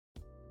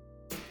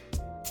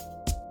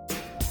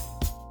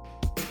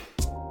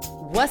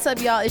What's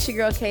up, y'all? It's your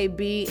girl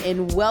KB,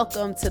 and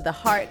welcome to the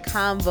Heart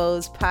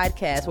Convos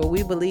podcast, where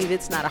we believe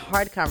it's not a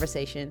hard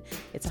conversation,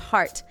 it's a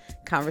heart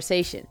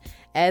conversation.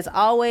 As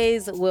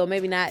always, well,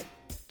 maybe not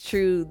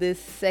true this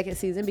second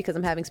season because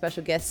I'm having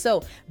special guests.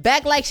 So,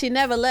 back like she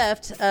never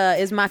left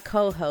is my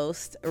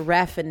co-host,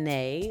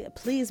 Raffinay.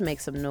 Please make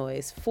some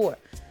noise for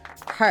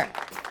her.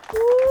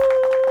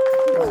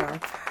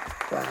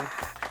 Wow.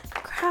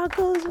 Crowd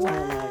goes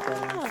wild.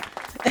 Oh my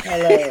goodness.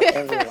 Hello,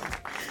 everyone.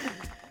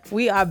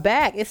 We are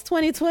back. It's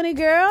 2020,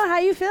 girl. How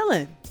you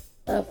feeling?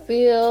 I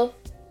feel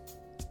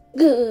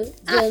good.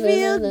 I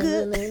feel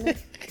good.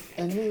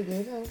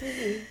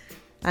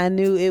 I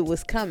knew it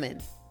was coming.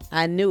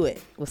 I knew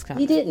it was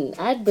coming. You didn't.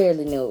 I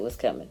barely knew it was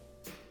coming.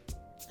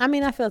 I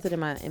mean, I felt it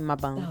in my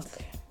bones.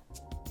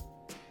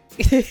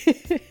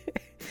 Okay.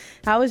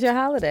 How was your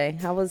holiday?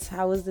 How was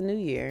the New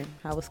Year?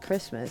 How was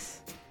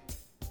Christmas?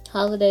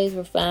 Holidays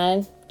were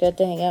fine. Got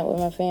to hang out with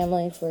my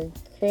family for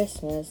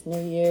Christmas.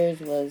 New Year's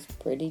was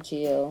pretty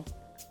chill,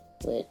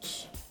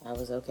 which I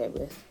was okay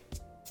with.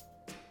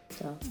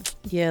 So.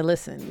 Yeah,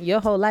 listen.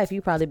 Your whole life,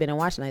 you probably been in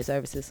watch night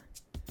services.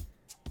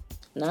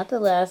 Not the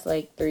last,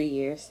 3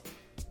 years.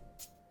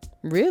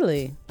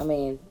 Really? I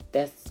mean,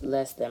 that's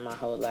less than my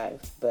whole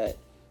life, but...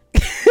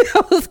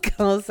 I was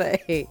gonna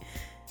say...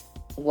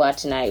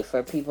 Watch night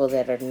for people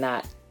that are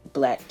not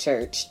black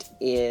churched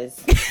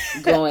is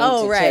going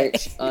to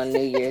church on New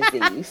Year's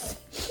Eve.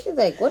 It's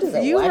like, what is a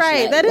watch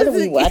night? What are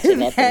we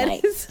watching at the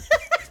night?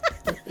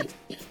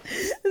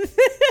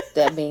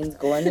 That means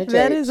going to church.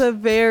 That is a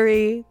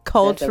very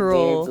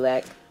cultural... That's a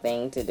very black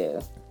thing to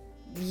do.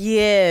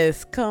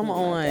 Yes, come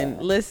on.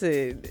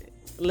 Listen,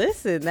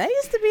 that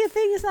used to be a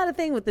thing. It's not a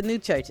thing with the new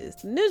churches.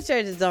 The new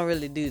churches don't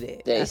really do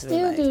that. They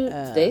still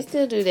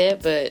do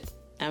that, but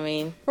I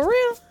mean, for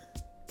real,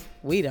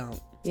 we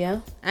don't.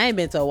 Yeah, I ain't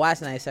been to a watch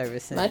night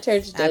service since. My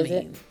church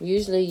doesn't.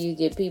 Usually, you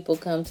get people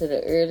come to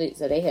the early.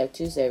 So they have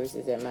 2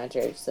 services at my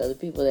church. So the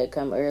people that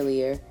come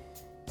earlier,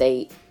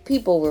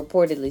 people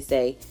reportedly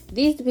say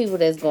these the people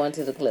that's going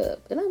to the club,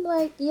 and I'm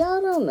like, y'all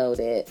don't know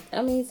that.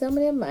 I mean, some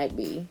of them might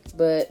be,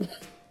 but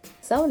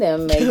some of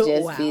them may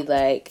just be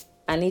like,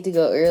 I need to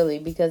go early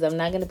because I'm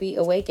not going to be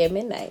awake at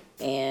midnight,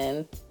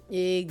 and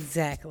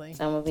exactly,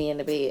 I'm gonna be in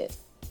the bed.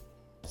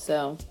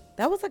 So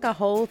that was like a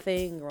whole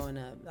thing growing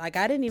up. Like,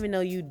 I didn't even know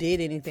you did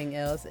anything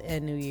else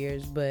at New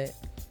Year's but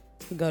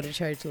go to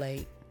church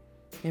late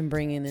and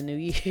bring in the new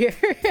year.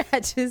 I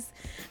just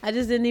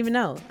didn't even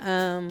know.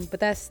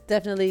 But that's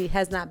definitely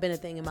has not been a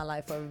thing in my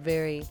life for a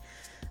very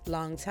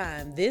long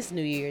time. This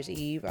New Year's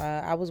Eve,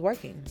 I was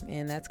working,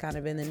 and that's kind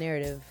of been the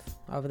narrative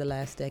over the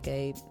last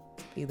decade,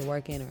 either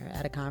working or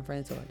at a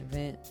conference or an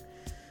event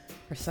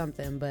or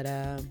something.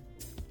 But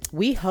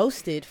we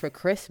hosted for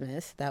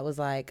Christmas. That was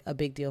like a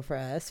big deal for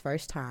us.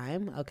 First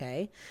time.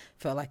 Okay.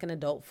 Felt like an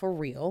adult for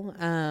real.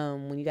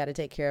 When you got to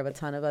take care of a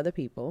ton of other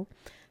people.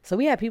 So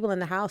we had people in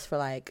the house for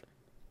like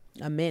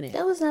a minute.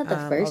 That was not the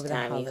first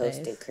time you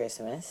hosted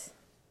Christmas.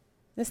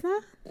 It's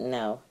not?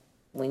 No.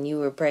 When you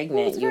were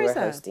pregnant, you were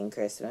hosting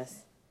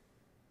Christmas.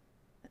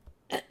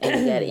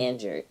 And you got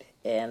injured.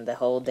 And the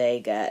whole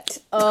day got...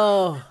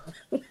 Oh.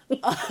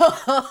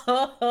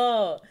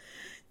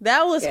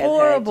 That was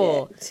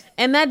horrible. Hijacked.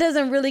 And that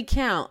doesn't really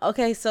count.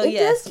 Okay, so it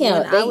does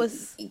count.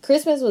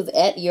 Christmas was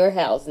at your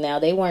house. Now,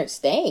 they weren't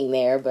staying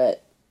there,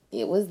 but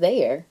it was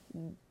there.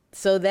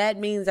 So that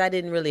means I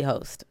didn't really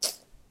host.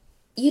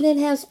 You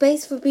didn't have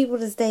space for people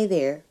to stay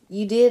there.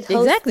 You did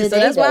host exactly. The so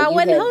day, that's why I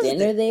wasn't hosting.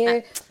 You had dinner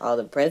there. All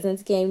the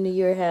presents came to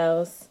your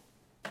house.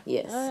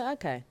 Yes.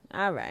 Okay.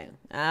 All right.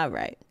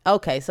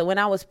 Okay, so when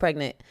I was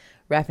pregnant,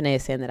 Raffinay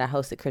is saying that I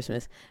hosted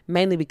Christmas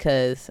mainly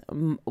because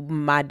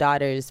my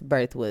daughter's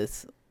birth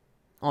was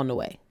on the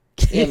way.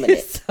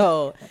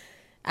 So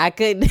I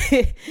couldn't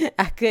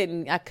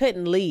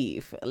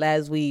leave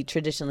as we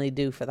traditionally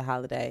do for the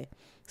holiday.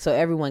 So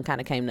everyone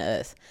kind of came to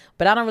us.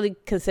 But I don't really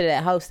consider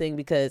that hosting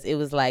because it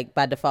was like,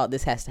 by default,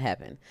 this has to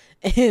happen.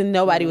 And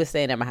nobody was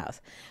staying at my house.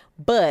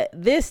 But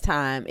this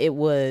time, it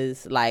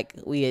was like,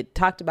 we had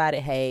talked about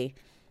it. Hey,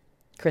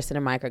 Kristen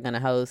and Mike are going to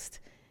host.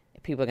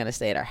 People are going to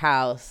stay at our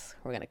house.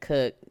 We're going to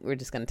cook. We're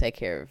just going to take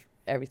care of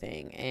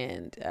everything.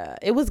 And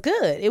it was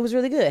good. It was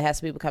really good. It had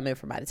some people come in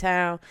from out of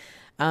town.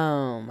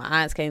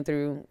 My aunts came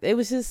through. It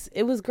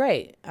was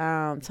great.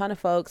 Ton of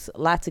folks,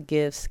 lots of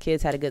gifts.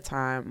 Kids had a good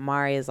time.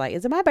 Mari is like,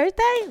 is it my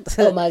birthday?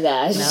 Oh my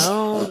gosh.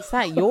 No, it's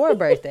not your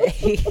birthday.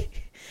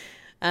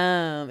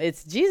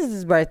 It's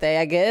Jesus' birthday,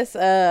 I guess.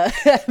 I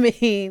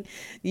mean,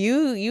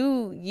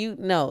 you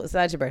no, it's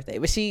not your birthday.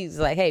 But she's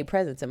like, hey,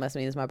 presents, it must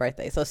mean it's my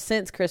birthday. So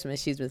since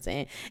Christmas, she's been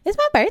saying, it's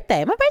my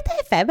birthday. My birthday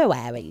is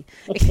February.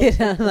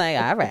 I'm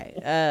like, all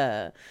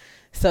right.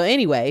 So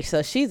anyway,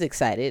 so she's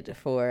excited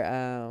for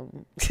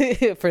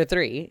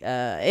 3.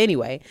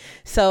 Anyway,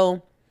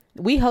 so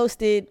we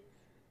hosted.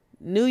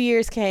 New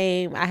Year's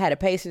came. I had a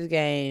Pacers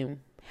game.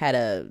 Had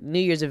a New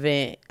Year's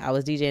event. I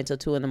was DJing until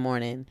 2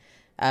 a.m.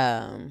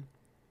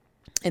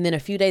 And then a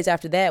few days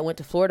after that, went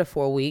to Florida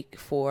for a week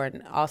for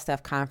an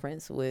all-staff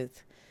conference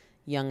with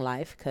Young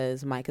Life,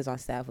 because Mike is on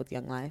staff with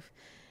Young Life.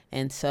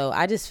 And so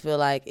I just feel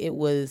like it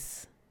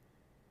was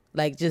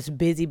like just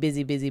busy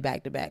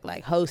back to back,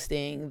 like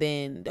hosting,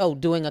 then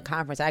doing a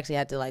conference. I actually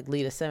had to like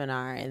lead a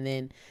seminar, and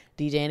then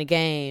DJing a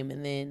game,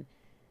 and then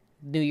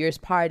New Year's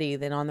party,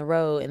 then on the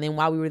road. And then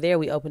while we were there,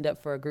 we opened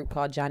up for a group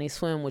called Johnny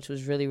Swim, which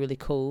was really, really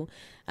cool.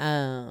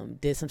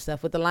 Did some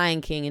stuff with the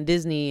Lion King and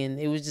Disney, and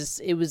it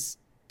was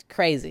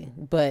crazy,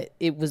 but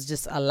it was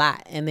just a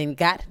lot. And then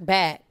got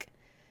back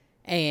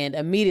and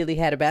immediately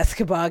had a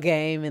basketball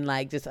game and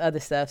like just other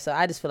stuff. So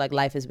I just feel like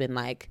life has been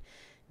like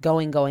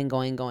going.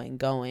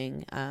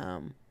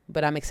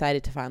 But I'm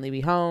excited to finally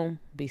be home,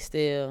 be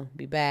still,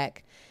 be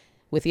back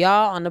with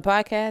y'all on the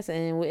podcast,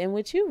 and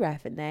with you,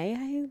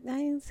 Raffinay. I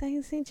ain't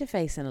seen your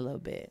face in a little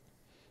bit.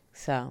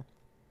 So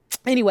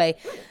anyway,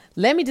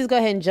 let me just go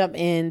ahead and jump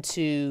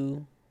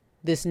into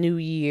this new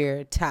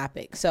year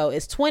topic. So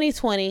it's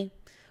 2020.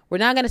 We're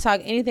not going to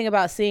talk anything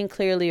about seeing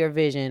clearly or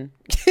vision.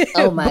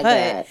 Oh my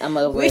God. I'm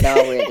over it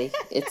already.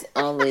 It's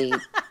only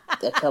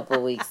a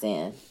couple weeks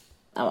in.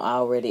 I'm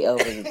already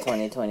over the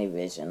 2020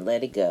 vision.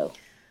 Let it go.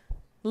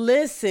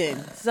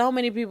 Listen, so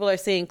many people are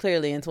seeing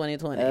clearly in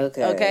 2020.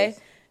 Okay?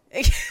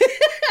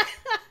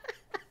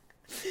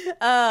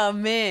 Oh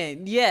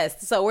man,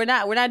 yes. So we're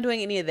not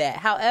doing any of that.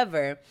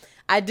 However,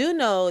 I do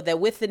know that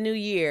with the new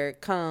year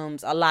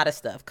comes a lot of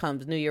stuff.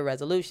 Comes New Year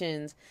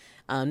resolutions,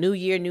 new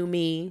year, new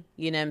me.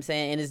 You know what I'm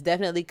saying? And it's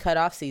definitely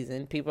cutoff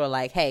season. People are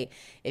like, hey,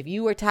 if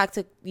you were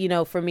toxic,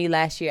 for me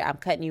last year, I'm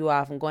cutting you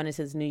off. I'm going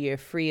into this new year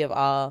free of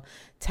all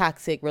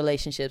toxic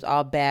relationships,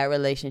 all bad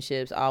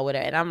relationships, all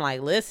whatever. And I'm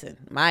like, listen,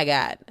 my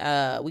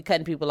God, we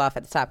cutting people off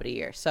at the top of the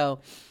year. So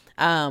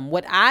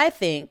what I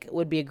think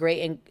would be a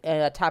great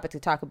topic to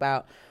talk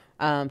about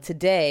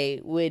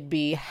today would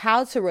be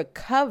how to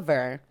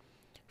recover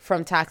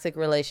from toxic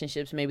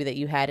relationships maybe that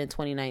you had in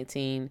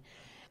 2019,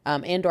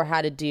 and or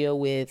how to deal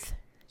with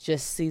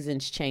just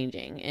seasons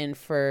changing. And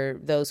for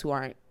those who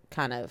aren't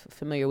kind of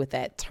familiar with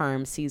that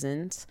term,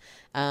 seasons,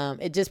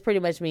 it just pretty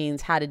much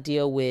means how to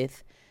deal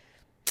with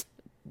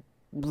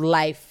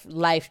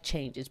life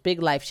changes,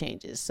 big life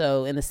changes.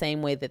 So in the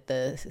same way that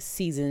the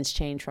seasons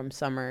change from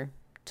summer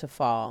to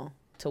fall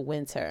to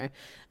winter,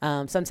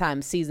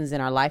 sometimes seasons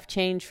in our life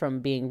change from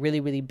being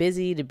really, really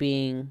busy to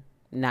being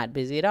not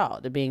busy at all,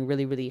 to being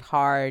really, really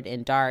hard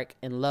and dark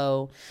and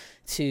low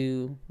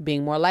to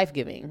being more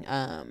life-giving.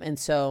 And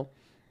so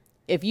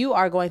if you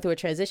are going through a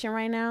transition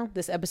right now,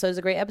 this episode is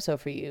a great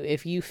episode for you.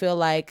 If you feel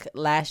like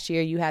last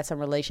year you had some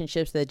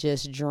relationships that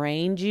just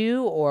drained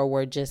you or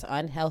were just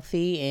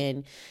unhealthy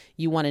and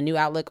you want a new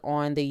outlook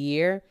on the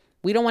year,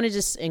 we don't want to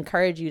just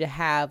encourage you to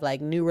have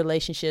like new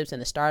relationships and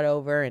to start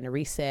over and a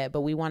reset, but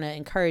we want to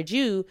encourage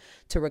you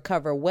to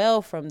recover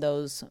well from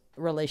those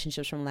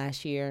relationships from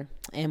last year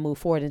and move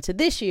forward into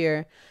this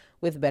year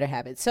with better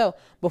habits. So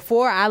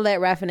before I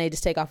let Raffinay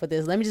just take off with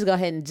this, let me just go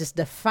ahead and just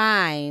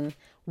define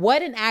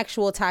what an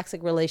actual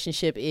toxic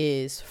relationship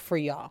is for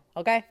y'all.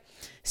 Okay.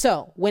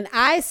 So when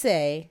I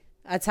say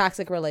a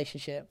toxic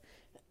relationship,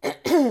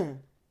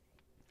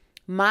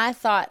 my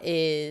thought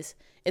is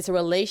it's a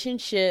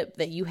relationship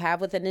that you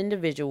have with an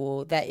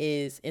individual that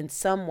is in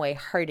some way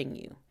hurting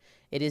you.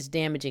 It is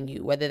damaging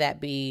you, whether that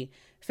be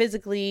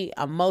physically,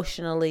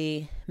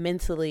 emotionally,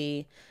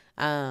 mentally.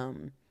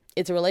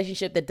 It's a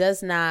relationship that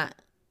does not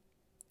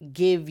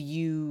give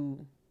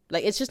you,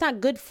 like, it's just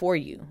not good for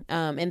you.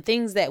 And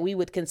things that we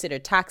would consider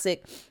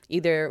toxic,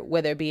 either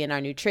whether it be in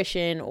our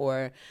nutrition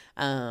or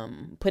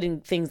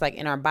putting things like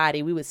in our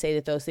body, we would say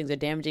that those things are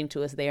damaging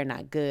to us. They are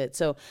not good.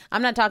 So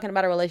I'm not talking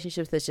about a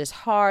relationship that's just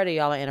hard or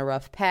y'all are in a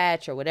rough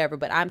patch or whatever,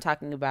 but I'm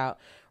talking about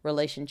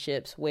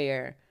relationships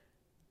where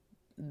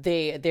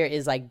there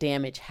is like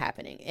damage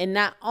happening. And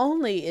not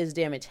only is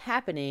damage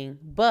happening,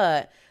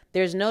 but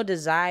there's no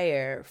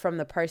desire from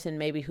the person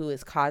maybe who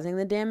is causing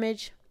the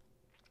damage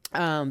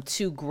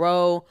to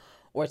grow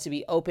or to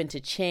be open to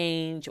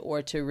change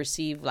or to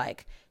receive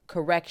like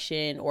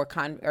correction or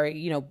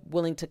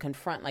willing to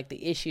confront like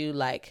the issue.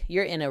 Like,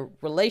 you're in a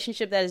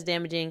relationship that is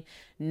damaging.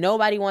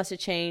 Nobody wants to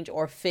change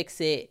or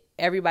fix it.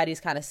 Everybody's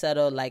kind of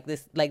settled like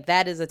this. Like,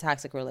 that is a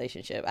toxic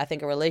relationship. I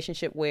think a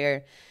relationship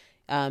where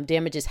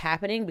damage is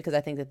happening, because I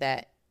think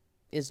that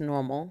is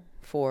normal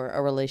for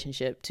a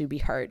relationship to be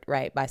hurt,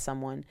 right, by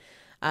someone.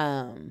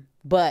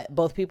 But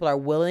both people are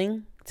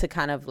willing to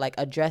kind of like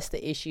address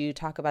the issue,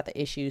 talk about the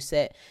issue,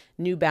 set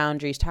new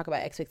boundaries, talk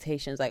about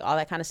expectations, like all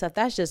that kind of stuff.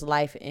 That's just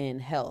life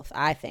and health,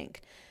 I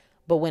think.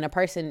 But when a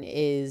person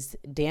is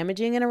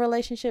damaging in a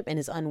relationship and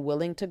is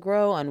unwilling to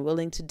grow,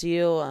 unwilling to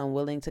deal,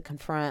 unwilling to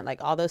confront,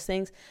 like all those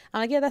things,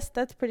 I'm like, yeah,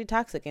 that's pretty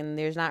toxic. And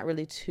there's not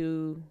really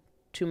too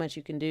much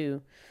you can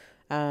do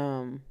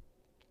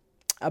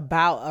about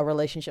a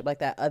relationship like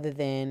that other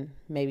than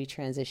maybe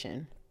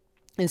transition.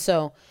 And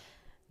so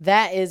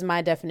that is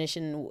my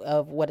definition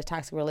of what a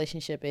toxic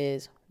relationship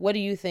is. What do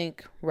you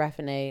think,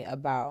 Raffinay,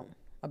 about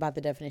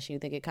the definition? You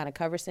think it kind of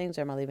covers things,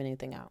 or am I leaving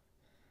anything out?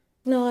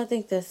 No, I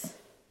think that's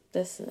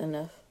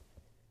enough.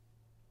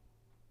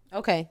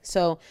 Okay,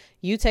 so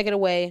you take it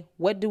away.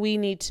 What do we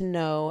need to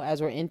know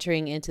as we're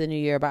entering into the new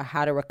year about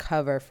how to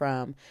recover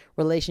from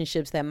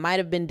relationships that might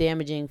have been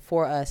damaging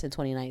for us in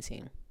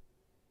 2019?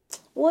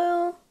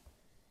 Well,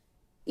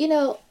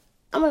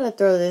 I'm going to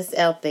throw this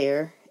out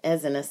there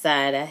as an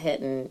aside. I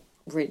hadn't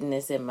written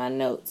this in my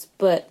notes,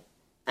 but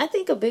I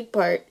think a big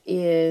part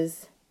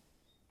is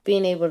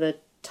being able to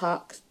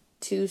talk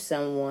to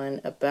someone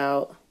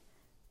about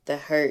the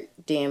hurt,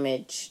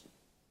 damage,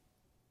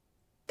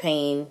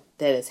 pain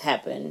that has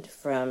happened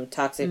from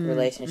toxic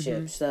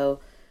relationships. So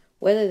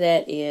whether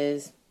that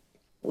is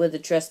with a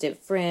trusted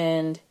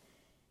friend,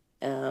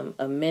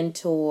 a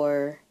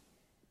mentor,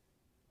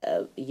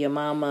 your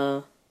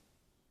mama,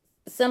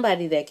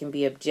 somebody that can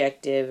be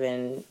objective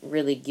and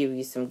really give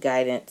you some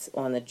guidance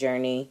on the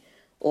journey,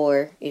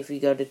 or if you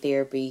go to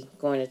therapy,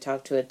 going to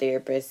talk to a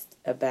therapist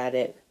about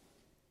it,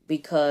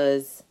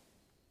 because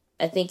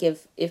I think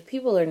if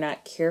people are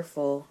not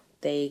careful,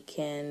 they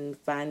can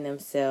find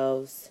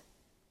themselves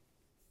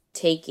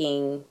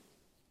taking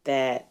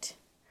that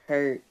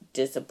hurt,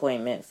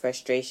 disappointment,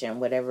 frustration,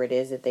 whatever it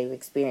is that they've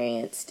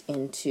experienced,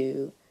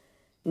 into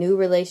new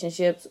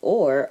relationships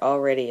or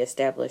already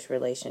established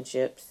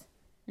relationships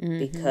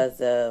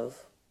because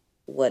of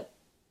what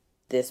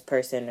this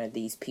person or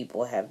these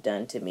people have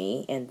done to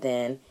me. And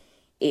then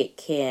it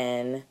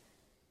can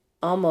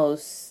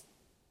almost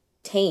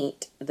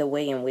taint the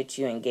way in which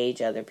you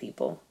engage other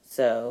people.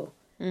 So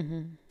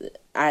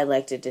I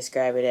like to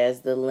describe it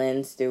as the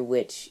lens through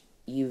which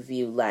you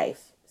view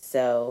life.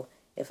 So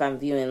if I'm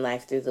viewing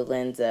life through the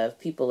lens of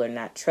people are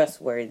not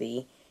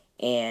trustworthy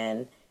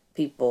and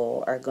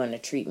people are going to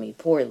treat me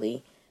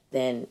poorly,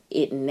 then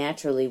it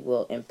naturally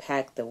will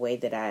impact the way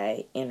that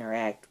I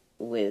interact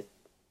with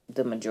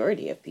the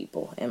majority of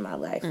people in my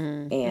life.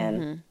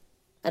 And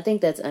I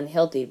think that's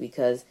unhealthy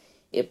because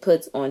it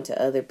puts onto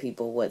other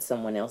people what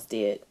someone else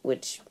did,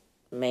 which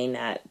may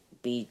not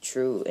be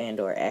true and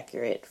or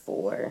accurate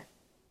for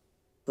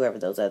whoever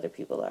those other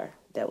people are.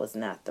 That was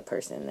not the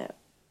person that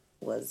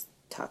was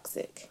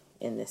toxic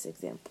in this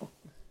example.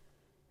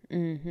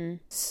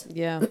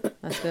 Yeah,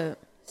 that's good.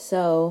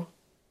 So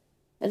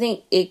I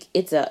think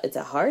it's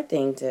a hard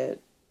thing to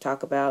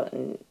talk about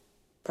and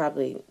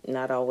probably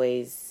not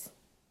always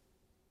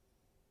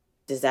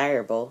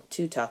desirable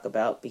to talk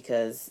about,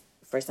 because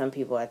for some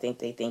people I think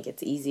they think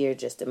it's easier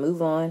just to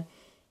move on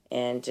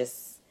and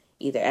just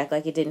either act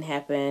like it didn't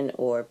happen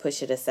or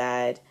push it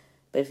aside.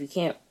 But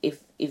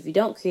if you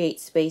don't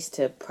create space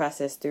to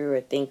process through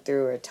or think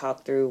through or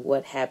talk through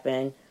what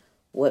happened,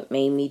 what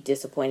made me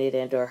disappointed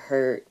and or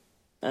hurt,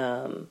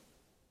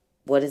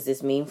 what does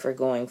this mean for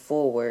going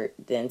forward,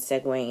 then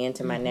segueing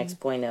into my next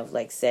point of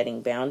like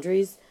setting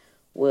boundaries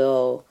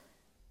will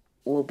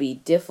be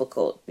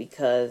difficult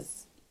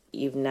because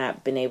you've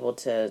not been able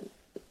to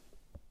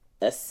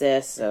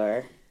assess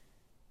or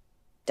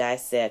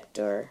dissect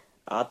or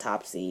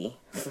autopsy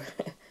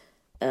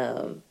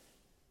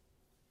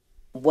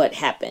what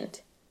happened.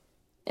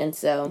 And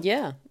so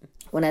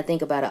when I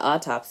think about an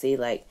autopsy,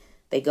 like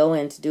they go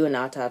in to do an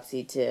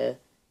autopsy to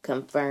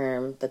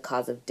confirm the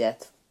cause of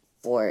death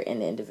for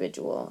an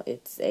individual.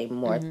 It's a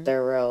more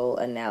thorough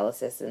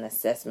analysis and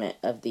assessment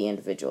of the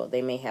individual.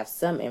 They may have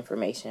some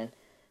information,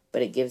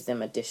 but it gives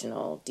them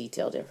additional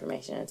detailed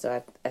information. And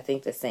so I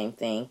think the same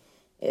thing,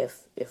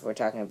 if we're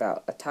talking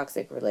about a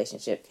toxic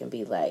relationship, can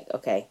be like,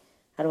 okay,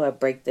 how do I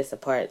break this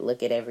apart,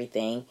 look at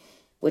everything,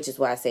 which is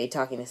why I say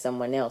talking to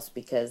someone else,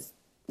 because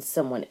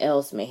someone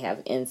else may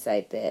have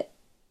insight that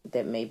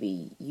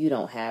maybe you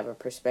don't have, a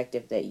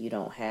perspective that you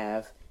don't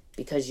have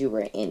because you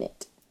were in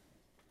it.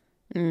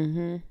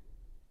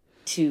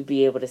 To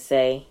be able to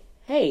say,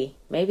 hey,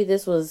 maybe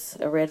this was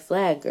a red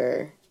flag,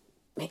 or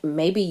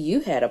maybe you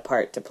had a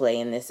part to play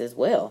in this as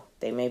well.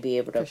 They may be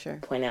able to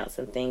point out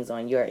some things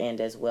on your end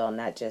as well,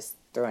 not just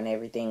throwing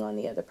everything on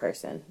the other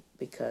person,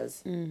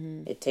 because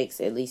it takes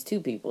at least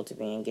two people to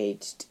be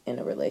engaged in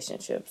a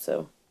relationship.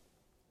 So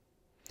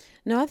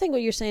no, I think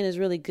what you're saying is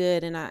really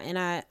good, and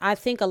I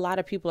think a lot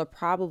of people are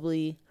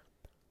probably,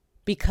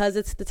 because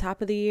it's the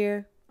top of the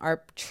year,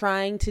 are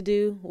trying to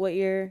do what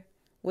you're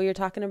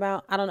talking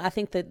about. I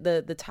think that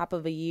the top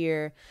of a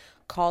year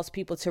calls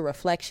people to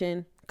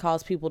reflection,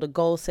 calls people to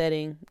goal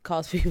setting,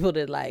 calls people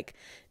to like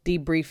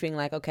debriefing,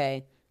 like,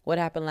 okay, what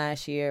happened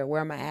last year?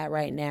 Where am I at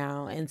right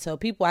now? And so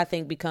people, I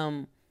think,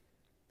 become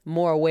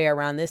more aware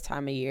around this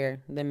time of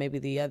year than maybe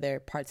the other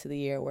parts of the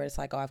year, where it's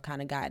like, oh, I've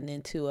kind of gotten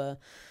into a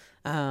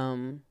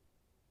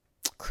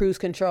cruise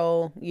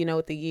control,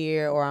 with the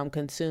year, or I'm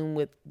consumed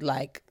with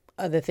like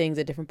other things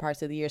at different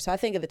parts of the year. So I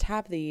think at the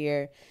top of the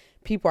year,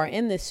 people are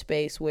in this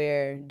space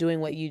where doing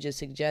what you just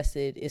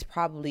suggested is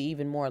probably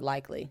even more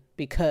likely,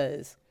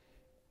 because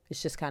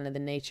it's just kind of the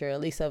nature,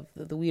 at least of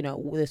the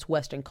this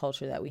Western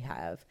culture that we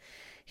have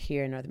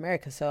here in North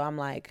America. So I'm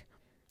like,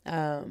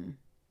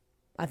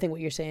 I think what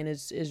you're saying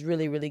is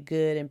really, really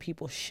good, and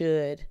people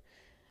should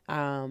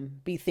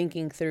be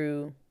thinking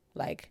through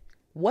like,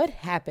 what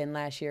happened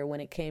last year when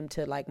it came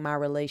to like my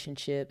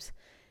relationships,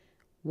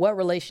 what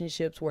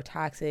relationships were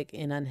toxic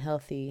and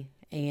unhealthy,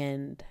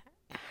 and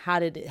how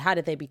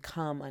did they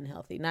become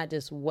unhealthy? Not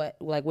just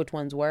which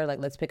ones were, like,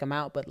 let's pick them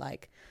out, but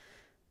like,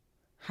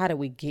 how did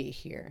we get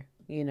here?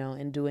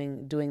 And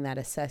doing that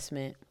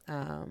assessment.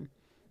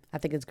 I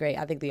think it's great.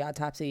 I think the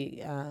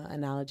autopsy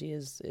analogy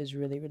is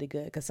really, really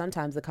good, because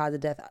sometimes the cause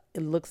of death,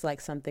 it looks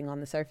like something on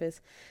the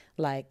surface,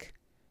 like,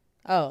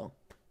 oh,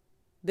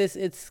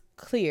 it's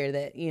clear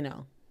that,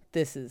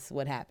 this is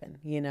what happened,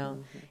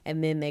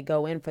 and then they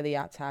go in for the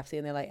autopsy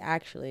and they're like,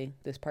 actually,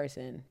 this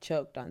person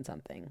choked on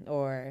something,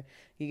 or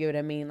you get what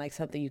I mean? Like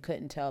something you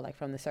couldn't tell, like,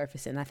 from the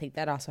surface. And I think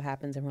that also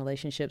happens in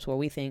relationships where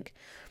we think,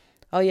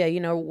 oh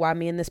yeah, why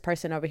me and this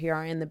person over here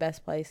aren't in the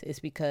best place is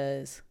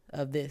because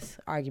of this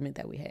argument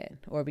that we had,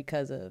 or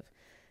because of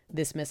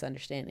this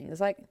misunderstanding.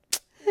 It's like,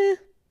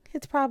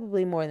 it's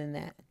probably more than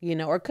that,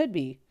 or could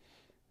be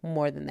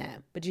more than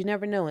that, but you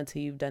never know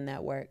until you've done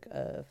that work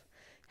of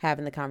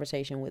having the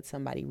conversation with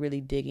somebody, really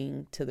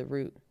digging to the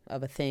root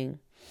of a thing.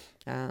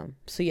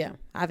 So yeah,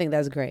 I think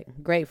that's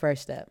great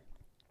first step.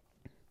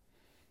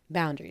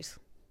 Boundaries.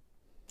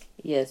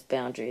 Yes,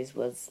 boundaries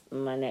was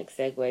my next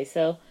segue.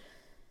 So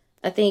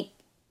I think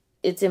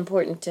it's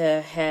important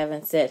to have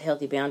and set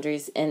healthy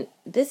boundaries. And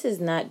this is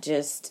not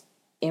just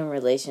in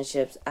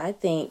relationships. I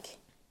think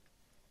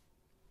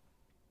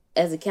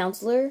as a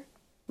counselor,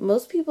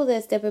 most people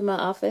that step in my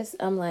office,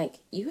 I'm like,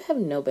 you have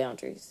no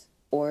boundaries,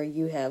 or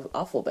you have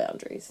awful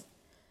boundaries.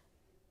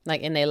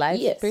 Like in their life?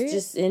 Yes, period?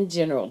 Just in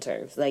general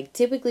terms. Like,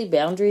 typically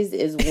boundaries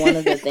is one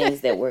of the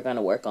things that we're going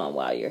to work on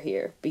while you're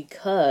here,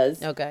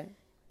 because okay,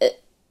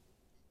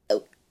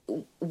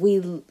 we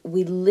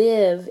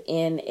live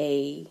in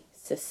a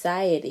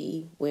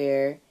society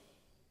where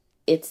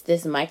it's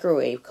this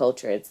microwave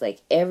culture. It's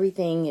like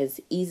everything is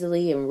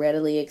easily and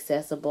readily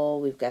accessible.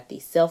 We've got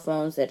these cell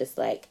phones that it's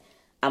like,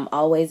 I'm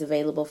always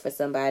available for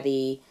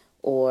somebody,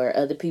 or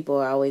other people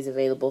are always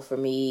available for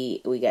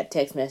me. We got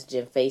text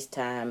messaging,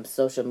 FaceTime,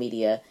 social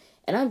media.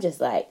 And I'm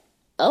just like,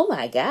 oh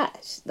my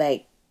gosh,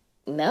 like,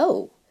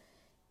 no.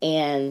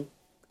 And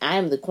I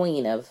am the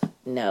queen of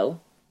no.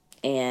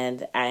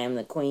 And I am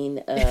the queen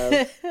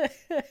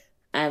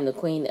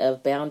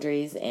of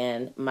boundaries,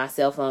 and my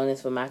cell phone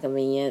is for my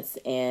convenience,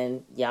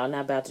 and y'all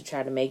not about to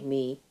try to make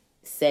me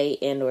say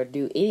and or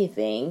do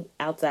anything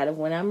outside of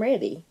when I'm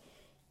ready.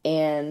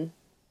 And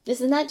this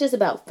is not just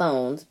about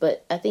phones,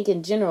 but I think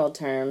in general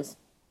terms,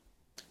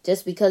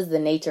 just because of the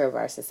nature of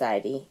our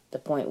society, the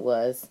point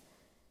was,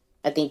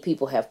 I think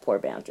people have poor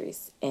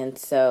boundaries. And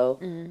so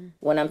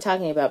when I'm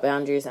talking about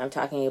boundaries, I'm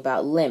talking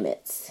about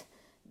limits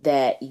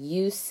that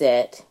you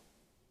set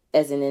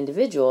as an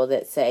individual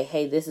that say,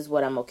 hey, this is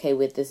what I'm okay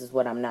with, this is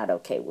what I'm not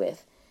okay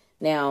with.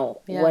 Now,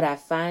 what I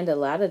find a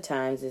lot of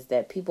times is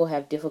that people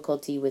have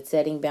difficulty with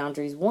setting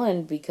boundaries,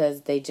 one,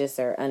 because they just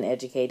are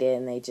uneducated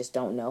and they just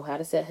don't know how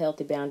to set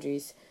healthy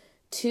boundaries.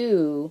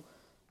 Two,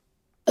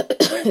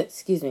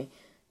 excuse me,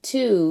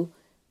 two,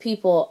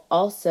 people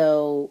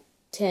also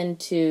tend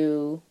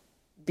to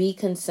be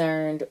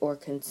concerned or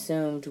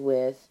consumed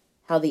with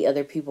how the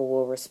other people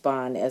will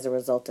respond as a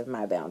result of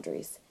my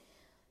boundaries.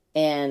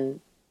 And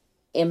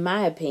in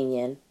my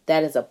opinion,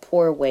 that is a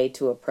poor way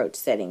to approach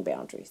setting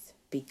boundaries,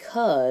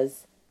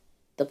 because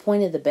the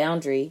point of the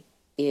boundary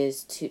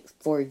is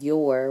for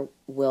your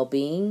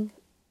well-being,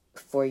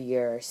 for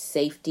your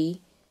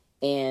safety,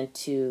 and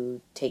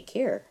to take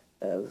care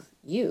of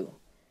you.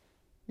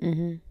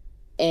 Mm-hmm.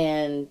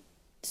 And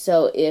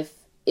so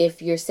if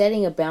you're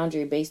setting a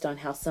boundary based on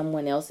how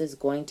someone else is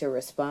going to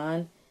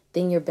respond,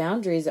 then your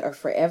boundaries are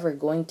forever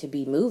going to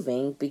be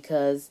moving,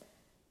 because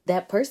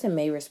that person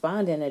may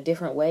respond in a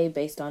different way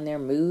based on their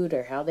mood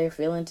or how they're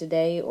feeling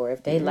today, or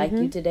if they like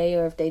you today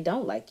or if they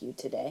don't like you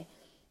today,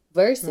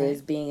 versus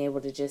being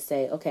able to just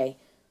say, okay,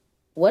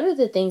 what are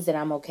the things that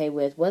I'm okay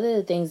with? What are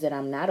the things that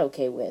I'm not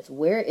okay with?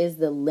 Where is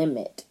the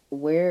limit?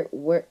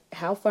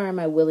 How far am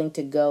I willing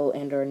to go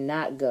and or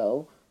not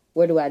go?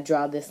 Where do I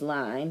draw this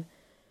line?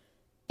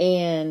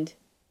 And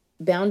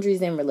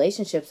boundaries in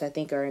relationships, I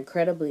think, are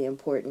incredibly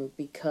important,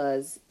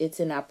 because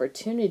it's an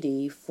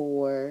opportunity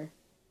for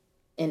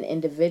an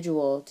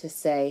individual to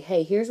say,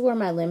 hey, here's where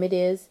my limit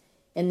is.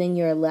 And then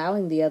you're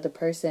allowing the other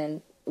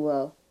person,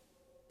 well,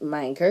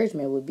 my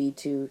encouragement would be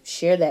to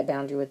share that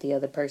boundary with the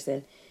other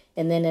person.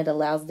 And then it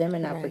allows them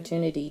an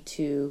opportunity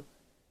to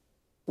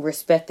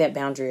respect that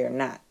boundary or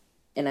not.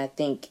 And I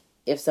think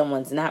if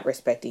someone's not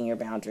respecting your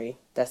boundary,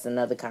 that's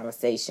another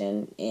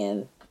conversation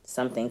and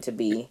something to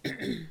be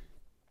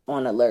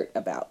on alert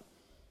about.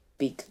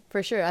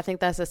 For sure. I think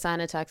that's a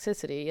sign of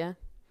toxicity, yeah?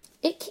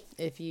 It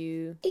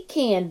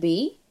can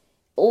be.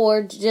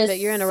 Or just that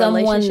you're in a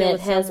someone relationship that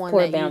with has someone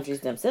poor that boundaries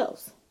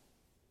themselves.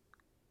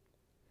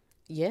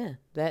 Yeah,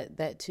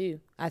 that too.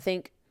 I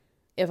think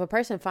if a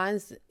person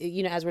finds,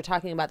 as we're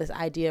talking about this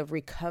idea of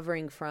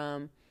recovering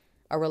from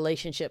a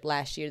relationship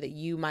last year that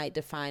you might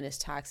define as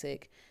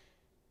toxic,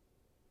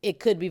 it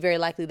could be very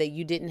likely that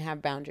you didn't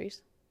have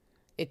boundaries.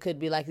 It could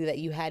be likely that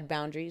you had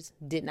boundaries,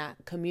 did not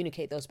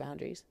communicate those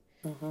boundaries.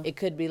 Mm-hmm. It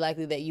could be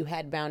likely that you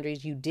had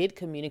boundaries, you did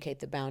communicate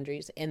the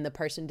boundaries, and the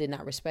person did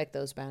not respect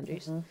those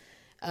boundaries. Mm-hmm.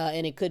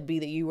 And it could be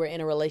that you were in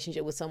a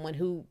relationship with someone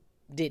who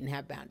didn't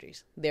have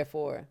boundaries.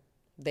 Therefore,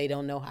 they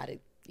don't know how to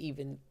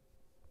even,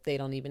 they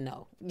don't even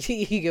know.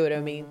 You get what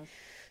I mean?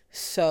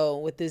 So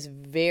with this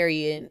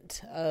variation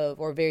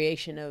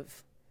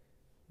of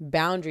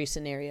boundary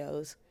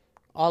scenarios,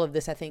 all of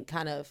this, I think,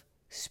 kind of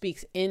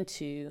speaks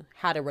into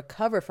how to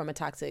recover from a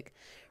toxic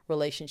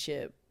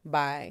relationship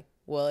by,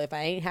 well, if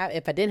I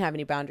didn't have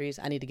any boundaries,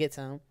 I need to get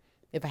some.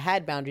 If I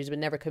had boundaries but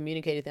never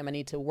communicated them, I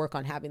need to work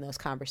on having those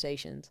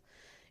conversations.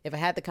 If I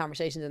had the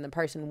conversations and the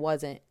person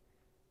wasn't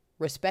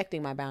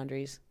respecting my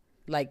boundaries,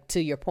 like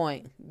to your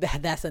point,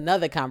 that's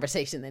another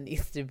conversation that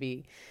needs to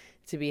be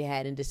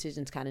had, and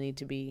decisions kind of need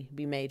to be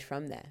made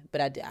from that.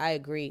 But I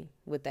agree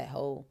with that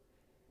whole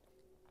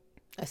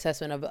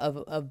assessment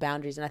of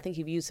boundaries. And I think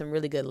you've used some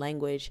really good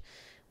language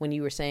when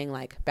you were saying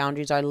like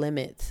boundaries are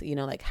limits,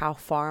 like how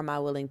far am I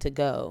willing to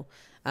go?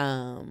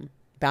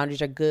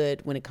 Boundaries are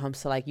good when it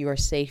comes to like your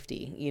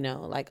safety,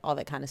 like all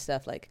that kind of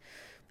stuff. Like,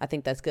 I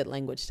think that's good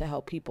language to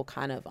help people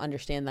kind of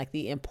understand like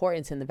the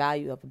importance and the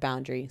value of a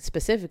boundary,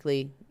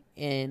 specifically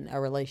in a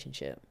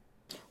relationship.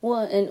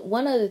 Well, and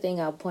one other thing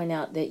I'll point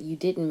out that you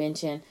didn't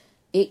mention,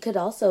 it could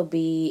also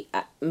be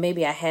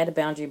maybe I had a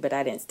boundary, but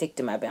I didn't stick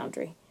to my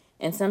boundary.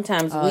 And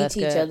sometimes we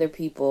teach other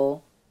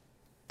people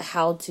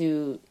how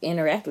to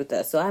interact with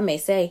us. So I may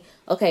say,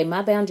 okay,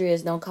 my boundary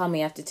is don't call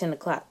me after 10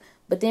 o'clock.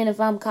 But then if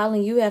I'm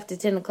calling you after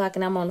 10 o'clock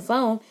and I'm on the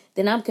phone,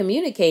 then I'm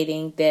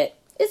communicating that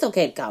it's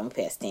okay to call me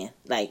past 10.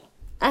 Like,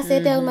 I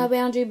said that was my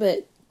boundary,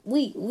 but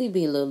we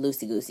be a little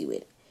loosey-goosey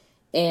with it.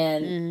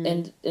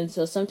 And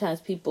so sometimes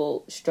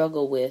people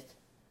struggle with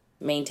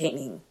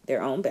maintaining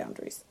their own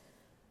boundaries.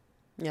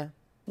 Yeah.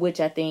 Which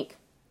I think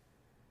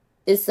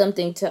is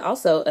something to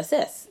also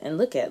assess and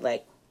look at.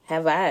 Like,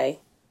 have I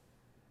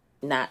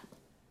not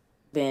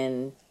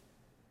been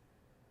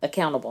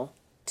accountable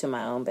to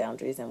my own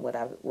boundaries, and what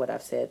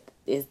I've said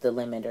is the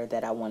limiter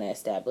that I want to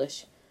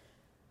establish?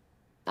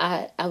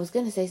 I was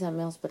going to say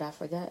something else, but I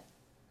forgot.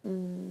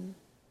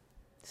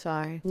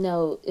 Sorry.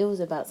 No, it was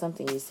about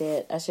something you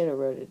said. I should have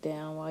wrote it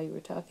down while you were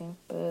talking,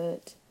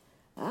 but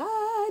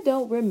I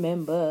don't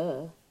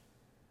remember.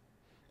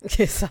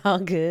 It's all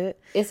good.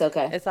 It's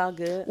okay. It's all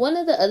good. One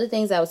of the other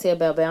things I would say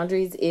about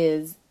boundaries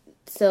is,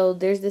 so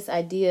there's this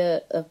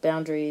idea of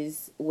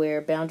boundaries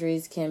where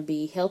boundaries can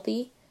be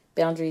healthy,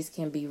 boundaries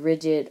can be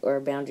rigid, or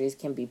boundaries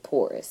can be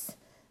porous.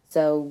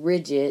 So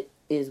rigid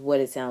is what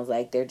it sounds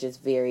like. They're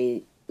just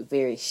very,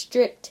 very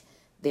strict.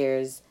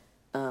 There's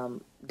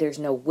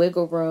no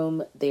wiggle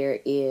room.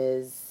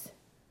 It's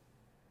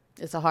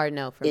a hard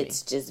no for me.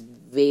 It's just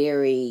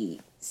very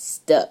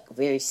stuck,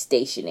 very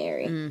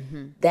stationary.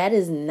 That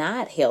is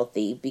not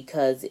healthy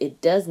because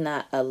it does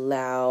not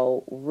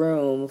allow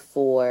room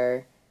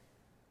for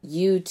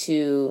you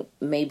to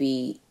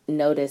maybe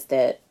notice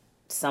that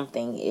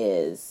something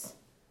is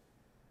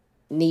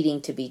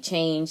needing to be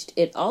changed.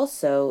 It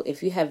also,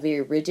 if you have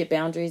very rigid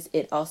boundaries,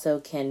 it also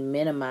can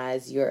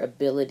minimize your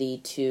ability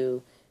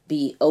to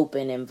be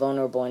open and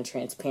vulnerable and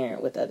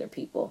transparent with other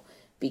people,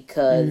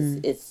 because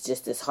it's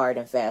just as hard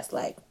and fast,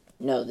 like,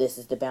 no, this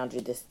is the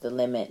boundary, this is the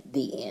limit,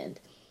 the end.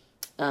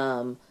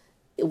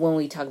 When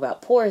we talk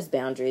about porous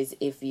boundaries,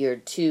 if you're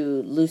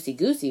too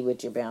loosey-goosey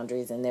with your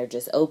boundaries and they're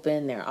just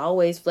open, they're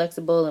always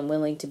flexible and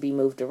willing to be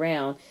moved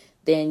around,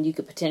 then you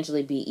could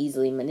potentially be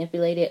easily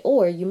manipulated,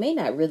 or you may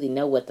not really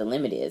know what the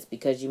limit is,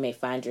 because you may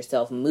find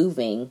yourself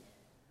moving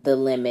the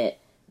limit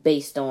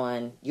based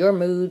on your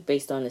mood,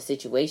 based on the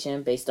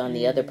situation, based on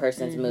the other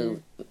person's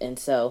mood. And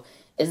so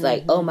it's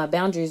like, oh, my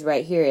boundary's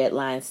right here at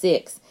line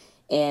 6.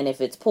 And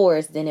if it's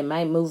porous, then it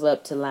might move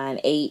up to line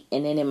 8,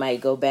 and then it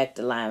might go back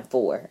to line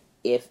 4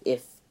 if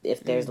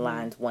there's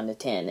lines 1 to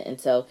 10. And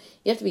so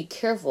you have to be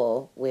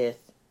careful with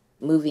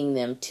moving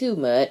them too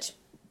much,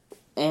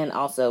 and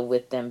also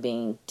with them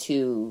being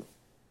too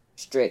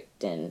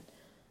strict and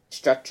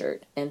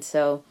structured. And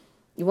so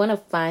you want to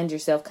find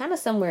yourself kind of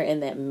somewhere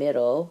in that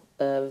middle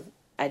of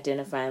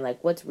identifying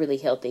like what's really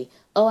healthy.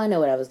 Oh, I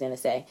know what I was going to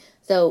say.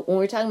 So when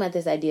we're talking about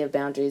this idea of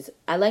boundaries,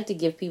 I like to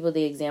give people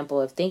the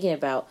example of thinking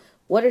about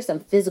what are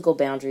some physical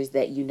boundaries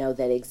that you know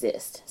that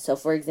exist. So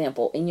for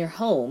example, in your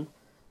home,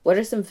 what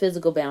are some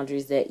physical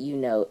boundaries that you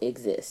know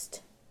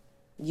exist?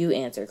 You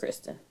answer,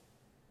 Kristen.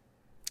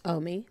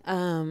 Oh, me?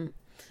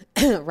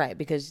 Right,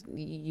 because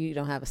you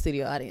don't have a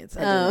studio audience.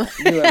 You are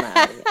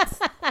my audience.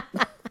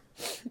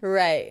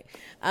 Right.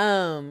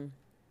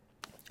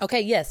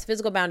 Okay, yes,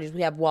 physical boundaries.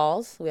 We have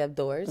walls, we have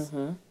doors.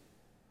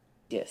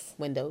 Yes.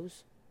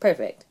 Windows.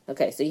 Perfect.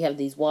 Okay, so you have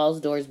these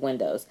walls, doors,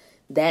 windows.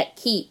 That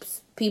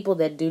keeps people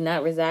that do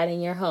not reside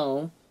in your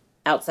home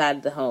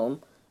outside the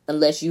home,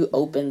 unless you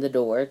open the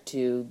door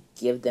to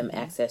give them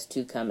access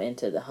to come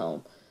into the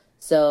home.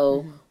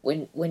 So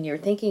when you're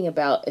thinking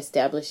about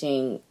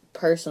establishing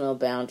personal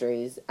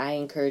boundaries, I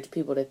encourage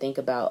people to think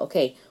about,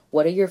 okay,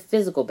 what are your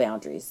physical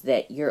boundaries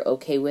that you're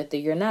okay with or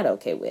you're not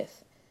okay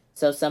with?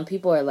 So some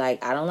people are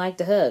like, I don't like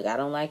to hug. I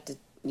don't like to,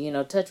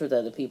 touch with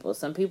other people.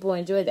 Some people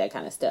enjoy that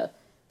kind of stuff.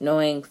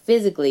 Knowing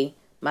physically,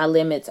 my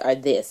limits are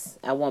this.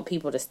 I want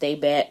people to stay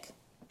back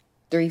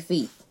 3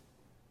 feet.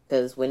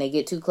 Because when they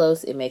get too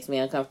close, it makes me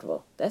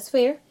uncomfortable. That's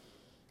fair.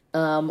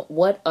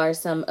 What are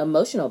some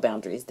emotional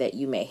boundaries that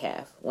you may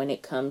have when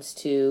it comes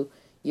to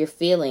your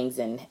feelings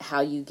and how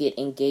you get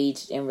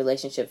engaged in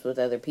relationships with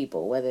other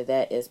people, whether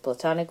that is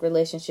platonic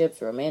relationships,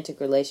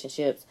 romantic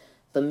relationships,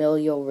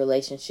 familial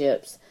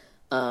relationships,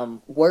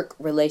 work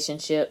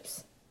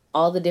relationships,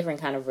 all the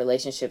different kind of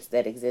relationships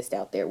that exist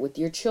out there with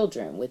your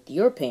children, with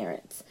your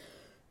parents.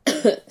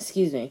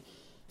 Excuse me.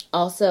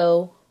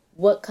 Also,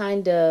 what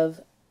kind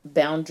of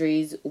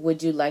boundaries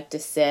would you like to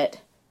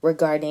set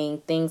regarding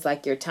things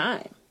like your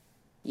time?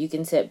 You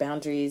can set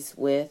boundaries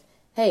with,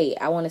 hey,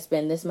 I want to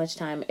spend this much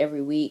time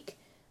every week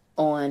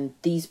on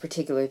these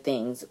particular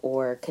things,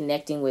 or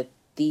connecting with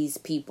these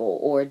people,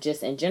 or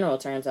just in general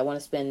terms, I want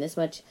to spend this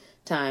much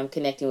time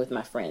connecting with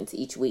my friends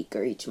each week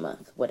or each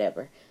month,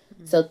 whatever.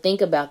 Mm-hmm. So think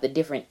about the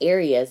different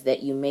areas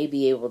that you may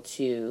be able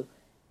to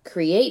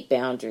create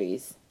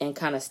boundaries and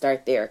kind of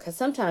start there. Because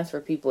sometimes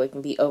for people, it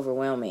can be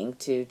overwhelming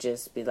to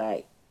just be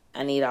like,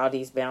 I need all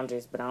these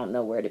boundaries, but I don't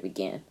know where to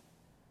begin.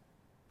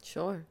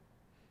 Sure.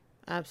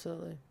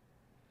 Absolutely.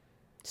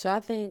 So I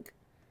think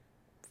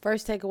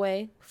first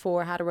takeaway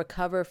for how to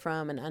recover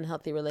from an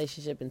unhealthy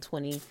relationship in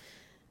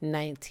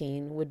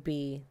 2019 would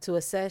be to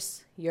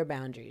assess your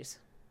boundaries.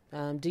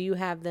 Do you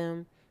have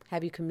them?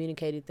 Have you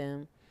communicated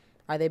them?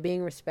 Are they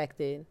being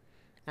respected?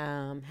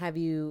 Have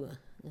you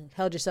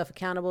held yourself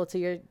accountable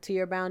to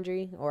your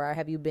boundary, or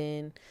have you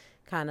been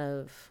kind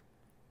of,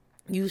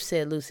 you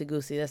said loosey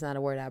goosey? That's not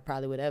a word I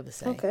probably would ever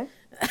say. Okay,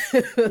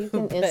 you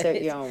can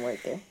insert your own word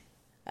there.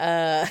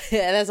 That's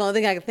the only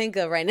thing I can think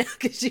of right now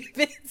because you've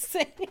been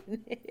saying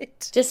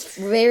it. Just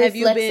very Have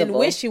you flexible. been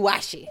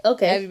wishy-washy?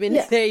 Okay. Have you been,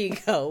 there you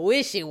go,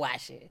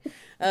 wishy-washy.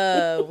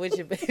 With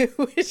your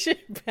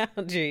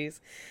boundaries.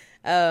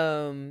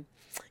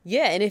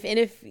 Yeah, and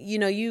if you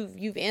know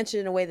you've answered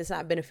in a way that's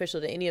not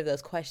beneficial to any of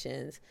those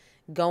questions,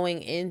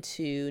 going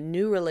into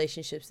new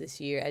relationships this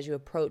year, as you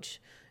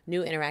approach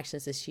new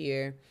interactions this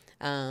year,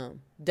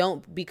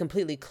 don't be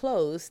completely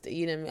closed,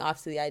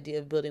 off to the idea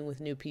of building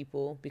with new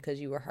people because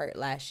you were hurt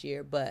last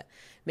year, but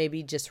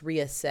maybe just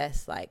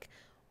reassess, like,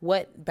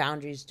 what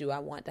boundaries do I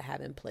want to have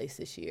in place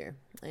this year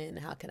and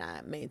how can I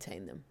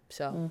maintain them?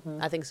 So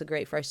I think it's a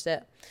great first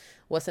step.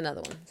 What's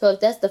another one? So if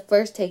that's the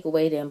first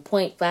takeaway, then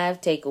 0.5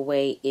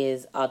 takeaway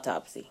is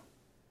autopsy.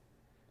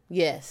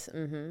 Yes.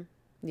 Mm-hmm.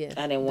 Yes.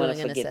 I didn't want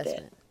to forget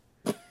that.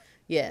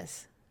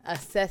 Yes.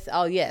 Assess.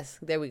 Oh, yes.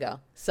 There we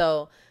go.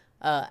 So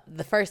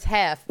the first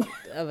half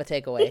of a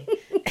takeaway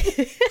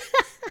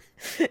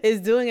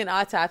is doing an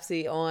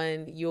autopsy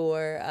on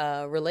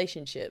your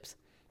relationships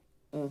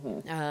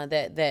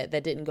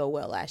that didn't go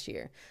well last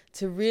year,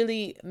 to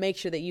really make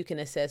sure that you can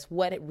assess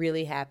what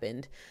really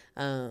happened,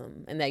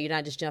 and that you're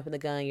not just jumping the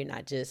gun, you're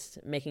not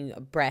just making a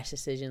brash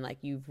decision, like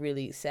you've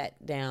really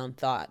sat down,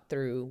 thought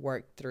through,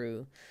 worked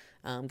through,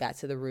 got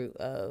to the root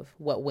of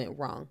what went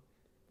wrong.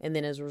 And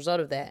then as a result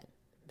of that,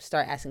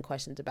 start asking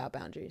questions about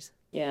boundaries.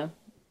 Yeah.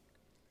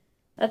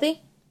 I think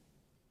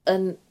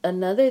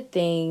another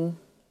thing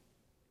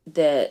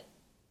that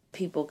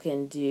people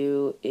can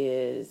do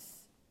is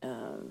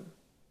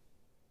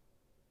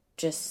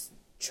just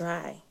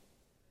try.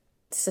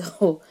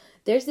 So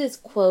there's this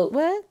quote.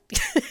 What?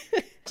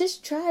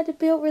 Just try to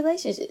build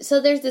relationships. So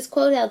there's this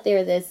quote out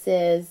there that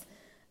says,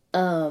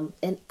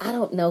 and I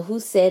don't know who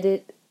said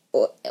it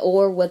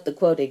or what the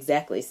quote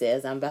exactly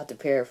says. I'm about to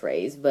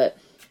paraphrase, but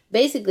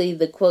basically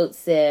the quote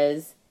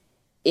says,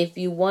 if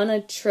you want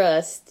to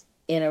trust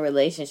in a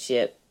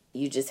relationship,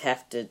 you just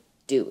have to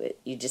do it.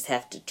 You just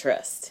have to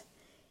trust.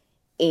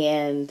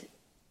 And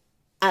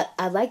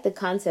I like the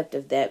concept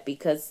of that,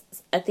 because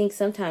I think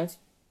sometimes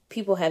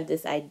people have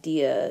this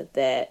idea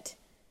that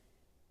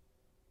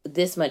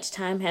this much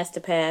time has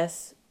to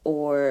pass,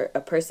 or a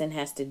person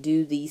has to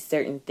do these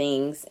certain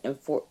things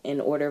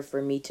in order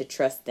for me to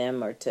trust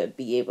them or to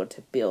be able to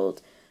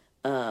build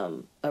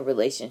a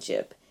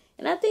relationship.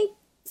 And I think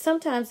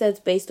sometimes that's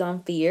based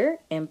on fear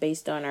and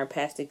based on our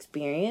past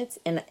experience.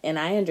 And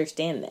I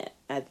understand that.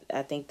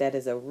 I think that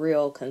is a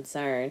real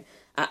concern.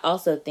 I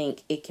also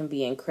think it can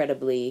be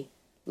incredibly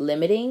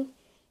limiting.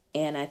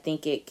 And I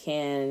think it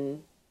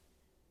can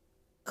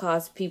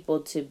cause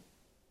people to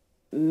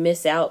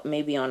miss out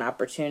maybe on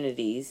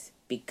opportunities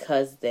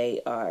because they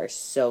are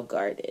so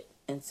guarded.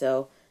 And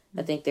so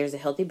I think there's a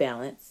healthy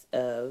balance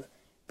of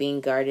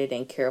being guarded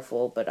and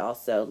careful, but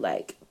also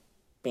like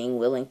being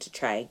willing to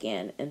try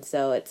again. And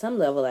so at some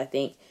level, I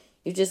think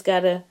you just got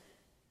to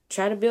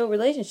try to build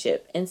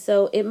relationship. And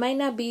so it might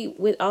not be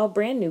with all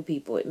brand new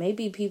people. It may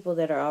be people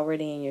that are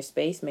already in your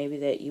space, maybe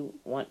that you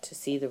want to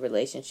see the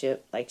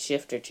relationship like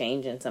shift or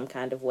change in some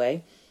kind of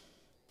way.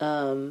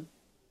 And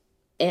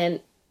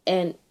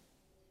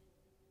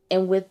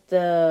with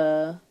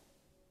that,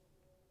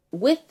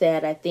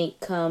 I think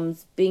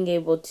comes being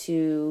able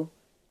to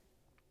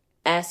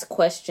ask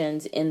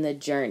questions in the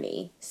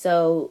journey.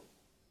 So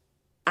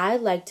I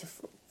like to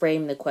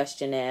frame the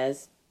question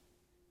as,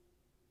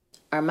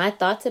 are my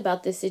thoughts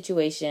about this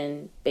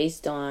situation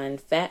based on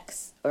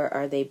facts, or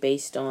are they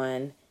based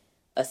on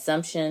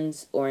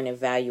assumptions or an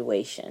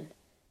evaluation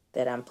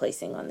that I'm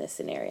placing on this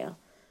scenario?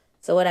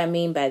 So what I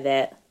mean by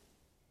that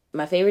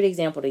my favorite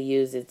example to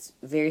use, it's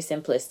very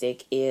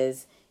simplistic,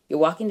 is you're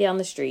walking down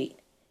the street,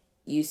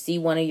 you see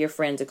one of your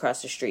friends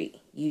across the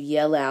street, you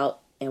yell out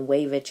and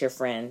wave at your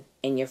friend,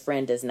 and your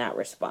friend does not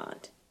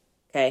respond.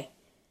 Okay?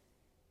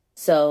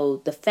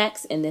 So the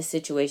facts in this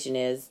situation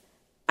is,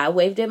 I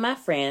waved at my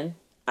friend,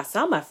 I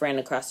saw my friend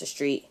across the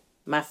street,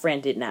 my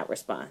friend did not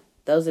respond.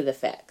 Those are the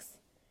facts.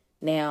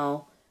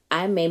 Now,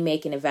 I may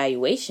make an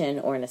evaluation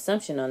or an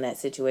assumption on that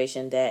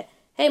situation that,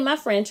 hey, my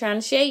friend trying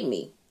to shade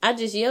me. I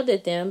just yelled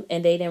at them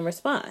and they didn't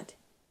respond.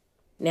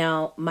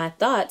 Now, my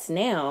thoughts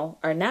now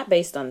are not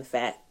based on the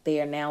fact.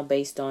 They are now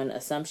based on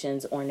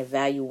assumptions or an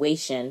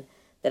evaluation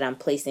that I'm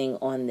placing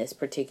on this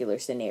particular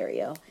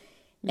scenario.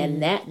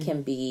 And that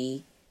can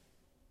be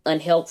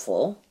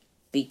unhelpful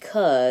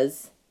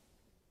because,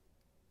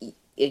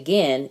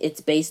 again,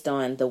 it's based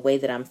on the way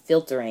that I'm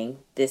filtering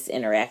this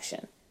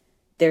interaction.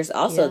 There's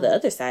also the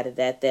other side of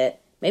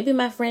that maybe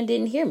my friend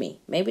didn't hear me.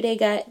 Maybe they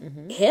got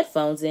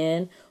headphones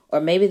in, or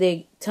maybe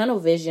they tunnel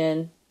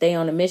vision, they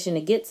on a mission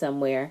to get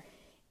somewhere,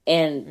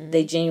 and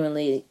they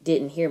genuinely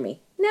didn't hear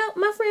me. Now,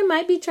 my friend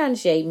might be trying to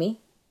shade me.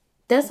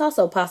 That's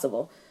also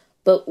possible.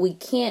 But we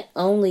can't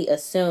only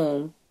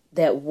assume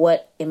that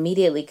what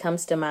immediately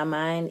comes to my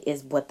mind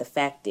is what the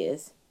fact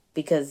is,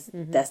 because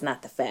that's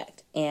not the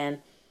fact. And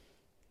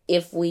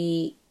if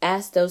we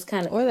ask those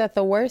kind of... Or that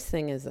the worst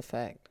thing is the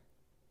fact.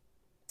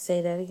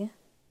 Say that again?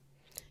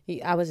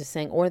 I was just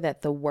saying, or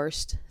that the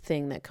worst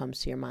thing that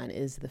comes to your mind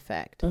is the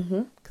fact.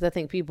 Because I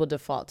think people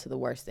default to the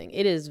worst thing.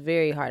 It is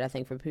very hard, I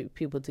think, for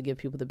people to give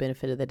people the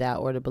benefit of the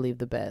doubt or to believe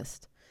the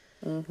best.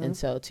 And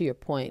so, to your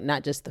point,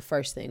 not just the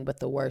first thing, but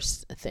the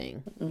worst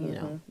thing, you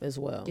know, as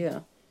well.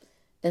 Yeah.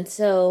 And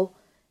so,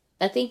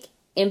 I think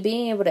in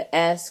being able to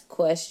ask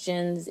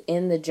questions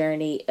in the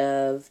journey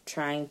of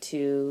trying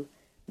to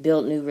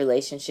build new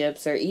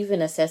relationships, or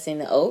even assessing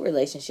the old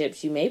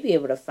relationships, you may be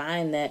able to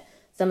find that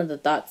some of the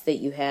thoughts that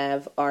you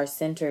have are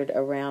centered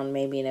around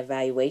maybe an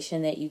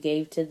evaluation that you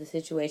gave to the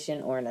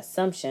situation or an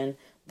assumption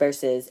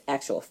versus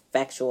actual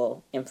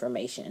factual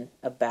information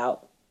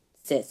about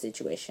said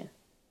situation.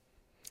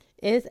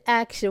 It's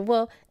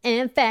actual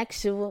and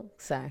factual.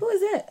 Sorry. Who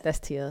is that? That's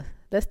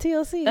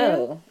TLC.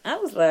 Oh, I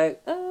was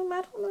like, I don't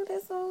know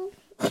that song.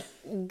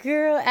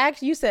 Girl,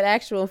 you said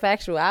actual and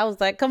factual. I was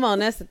like, come on,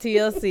 that's the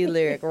TLC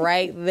lyric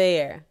right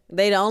there.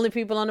 They the only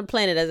people on the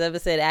planet that's ever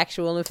said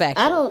actual and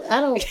factual.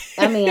 I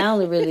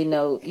only really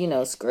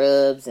know,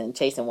 Scrubs and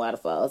Chasing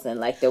Waterfalls and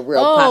like the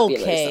real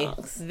popular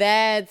songs.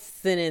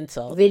 That's an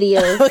insult.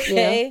 Videos.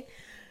 Okay.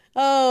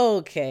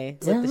 Okay.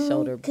 With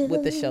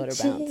the shoulder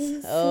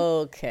bounce.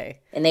 Okay.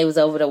 And they was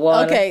over the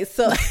water. Okay,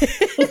 so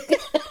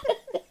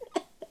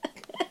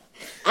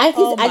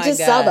I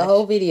just saw the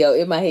whole video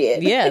in my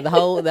head. Yeah, the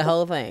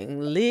whole thing.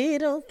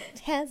 Little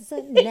has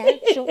a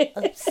natural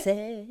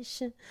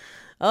obsession.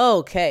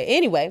 Okay.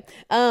 Anyway,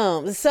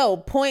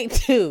 so point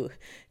 2,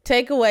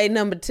 takeaway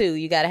number 2.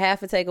 You got a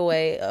half a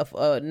takeaway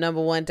of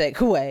number 1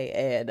 takeaway,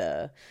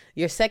 and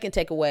your second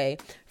takeaway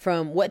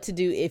from what to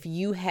do if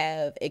you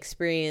have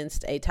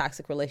experienced a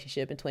toxic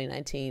relationship in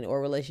 2019 or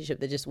a relationship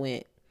that just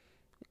went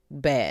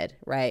bad,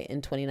 right,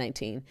 in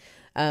 2019.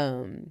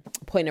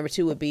 Point number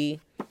 2 would be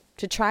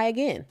to try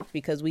again,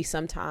 because we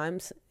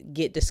sometimes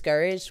get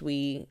discouraged.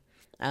 We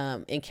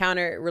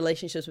encounter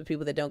relationships with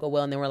people that don't go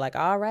well, and then we're like,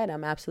 all right,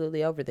 I'm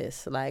absolutely over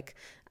this. Like,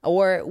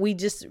 or we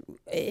just,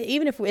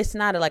 even if it's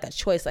not like a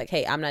choice, like,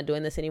 hey, I'm not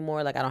doing this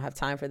anymore, like I don't have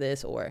time for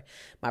this, or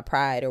my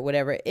pride or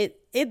whatever,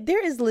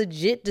 there is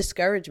legit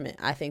discouragement,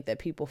 I think, that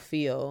people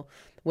feel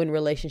when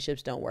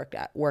relationships don't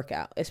work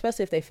out,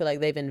 especially if they feel like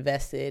they've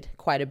invested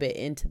quite a bit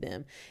into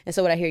them. And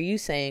so what I hear you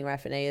saying,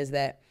 Raffinée, is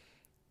that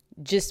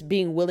just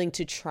being willing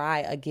to try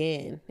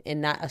again and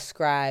not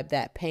ascribe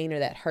that pain or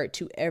that hurt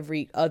to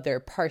every other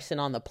person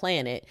on the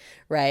planet,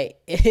 right?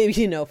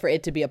 For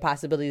it to be a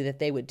possibility that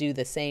they would do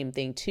the same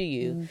thing to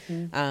you,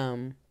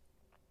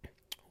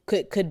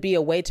 could be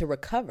a way to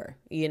recover,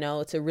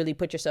 to really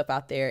put yourself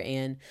out there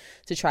and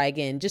to try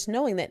again, just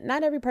knowing that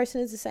not every person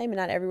is the same and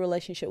not every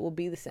relationship will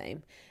be the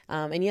same.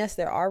 And yes,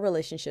 there are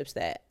relationships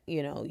that,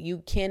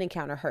 you can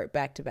encounter hurt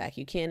back to back.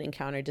 You can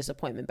encounter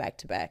disappointment back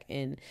to back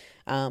and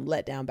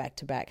let down back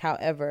to back.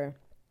 However,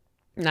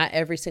 not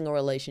every single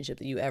relationship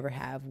that you ever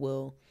have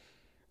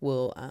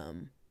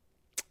doesn't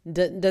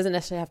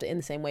necessarily have to end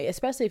the same way,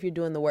 especially if you're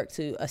doing the work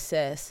to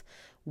assess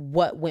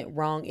what went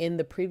wrong in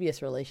the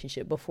previous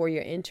relationship before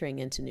you're entering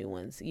into new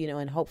ones,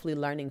 and hopefully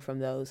learning from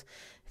those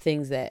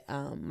things that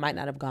might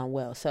not have gone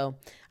well. So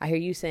I hear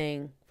you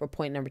saying for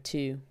point number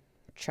 2,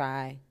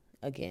 try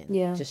again.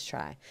 Yeah. Just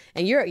try.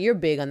 And you're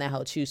big on that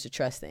whole choose to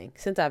trust thing.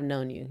 Since I've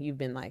known you, you've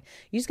been like,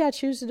 you just got to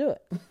choose to do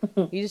it.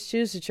 You just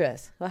choose to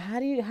trust. Well, how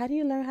do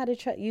you learn how to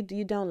trust? You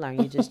don't learn.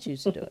 You just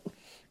choose to do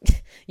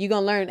it. You're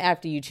going to learn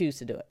after you choose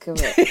to do it.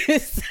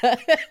 Correct.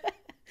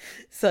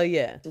 so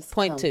yeah, just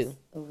point 2.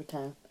 Over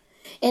time.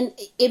 And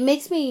it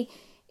makes me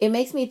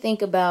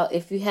think about,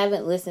 if you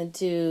haven't listened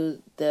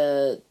to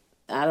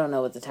I don't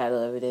know what the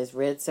title of it is,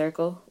 Red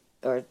Circle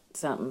or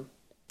something.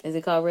 Is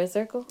it called Red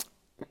Circle?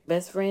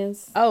 Best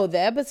Friends? Oh, the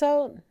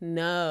episode?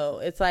 No,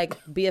 it's like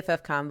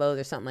BFF Combos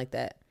or something like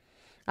that.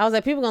 I was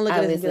like, people gonna look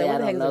at this and be like, what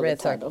the heck is a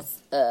red circle?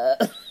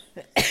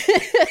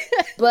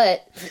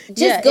 But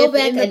just go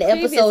back an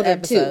episode or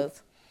two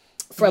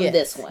from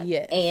this one.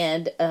 Yes.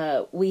 And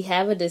we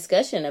have a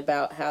discussion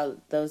about how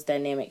those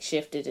dynamics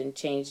shifted and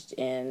changed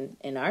in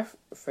our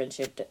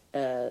friendship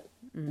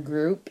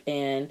group,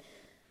 and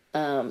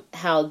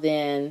how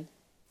then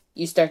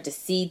you start to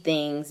see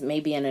things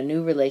maybe in a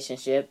new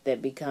relationship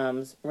that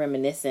becomes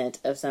reminiscent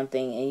of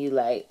something, and you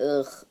like,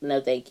 ugh,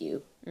 no thank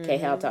you. Okay,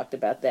 Hal talked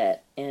about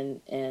that,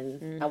 and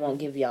I won't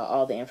give y'all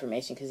all the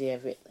information because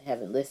you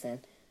haven't listened.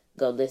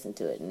 Go listen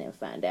to it and then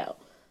find out.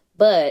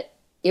 But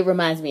it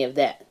reminds me of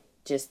that,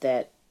 just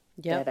that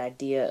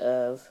idea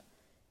of,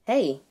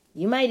 hey,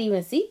 you might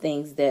even see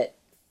things that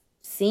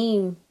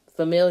seem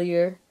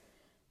familiar,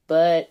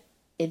 but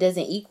it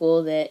doesn't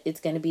equal that it's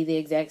going to be the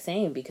exact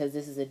same, because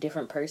this is a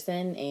different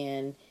person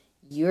and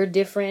you're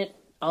different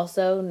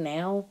also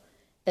now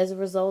as a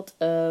result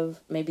of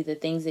maybe the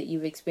things that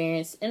you've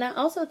experienced. And I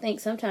also think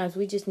sometimes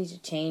we just need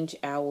to change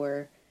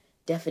our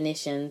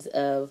definitions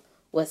of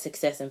what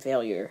success and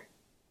failure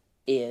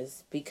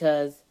is,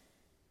 because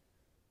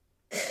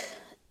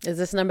is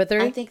this number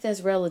 3? I think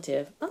that's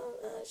relative.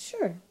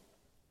 Sure.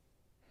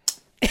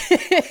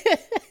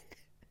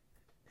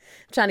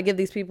 Trying to give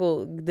these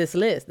people this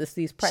list,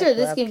 these sure,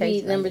 this can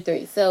be number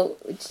 3. So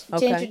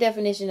change your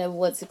definition of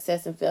what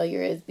success and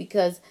failure is,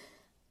 because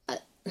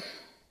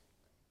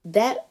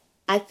that,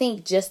 I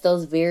think just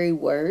those very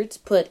words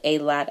put a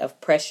lot of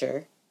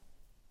pressure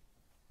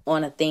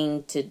on a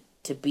thing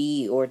to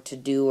be or to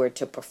do or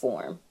to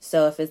perform.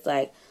 So if it's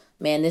like,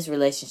 man, this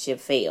relationship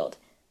failed,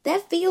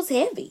 that feels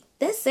heavy.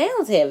 That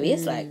sounds heavy.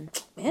 It's like,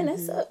 man, that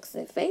sucks.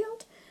 It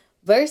failed.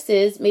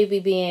 Versus maybe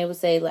being able to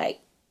say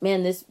like,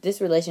 man,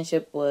 this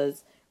relationship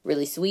was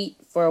really sweet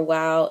for a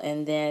while,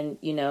 and then,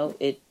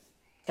 it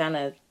kind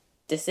of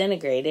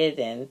disintegrated,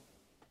 and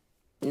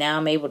now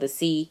I'm able to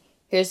see,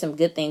 here's some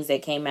good things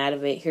that came out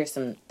of it. Here's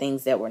some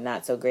things that were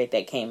not so great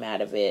that came out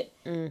of it.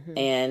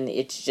 And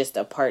it's just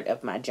a part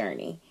of my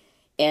journey.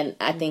 And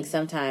I think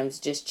sometimes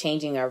just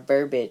changing our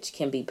verbiage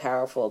can be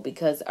powerful,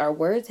 because our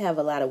words have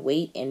a lot of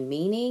weight and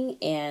meaning.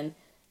 And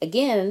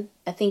again,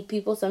 I think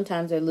people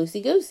sometimes are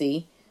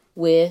loosey-goosey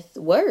with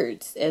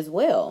words as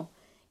well.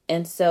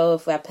 And so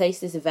if I place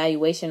this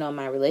evaluation on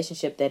my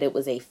relationship that it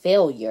was a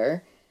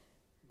failure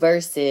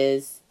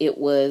versus it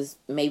was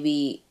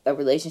maybe a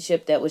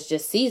relationship that was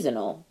just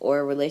seasonal, or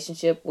a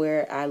relationship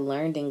where I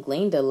learned and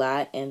gleaned a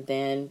lot and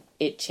then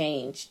it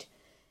changed,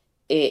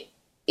 it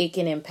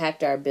can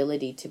impact our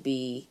ability to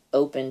be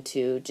open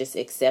to just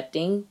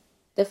accepting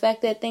the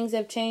fact that things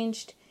have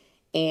changed.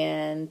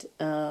 And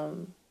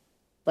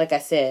like I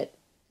said,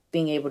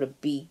 being able to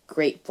be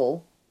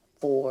grateful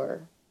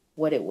for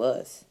what it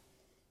was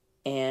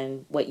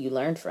and what you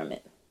learned from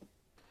it.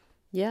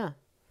 Yeah.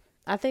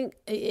 I think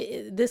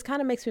this kind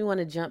of makes me want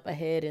to jump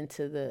ahead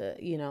into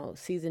the,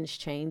 seasons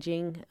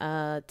changing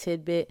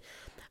tidbit.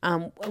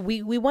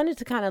 We wanted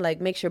to kind of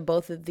like make sure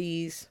both of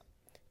these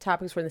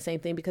topics were the same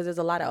thing, because there's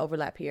a lot of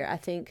overlap here. I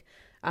think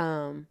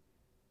a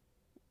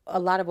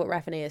lot of what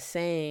Raffinée is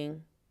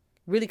saying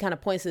really kind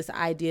of points to this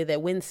idea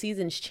that when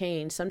seasons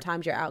change,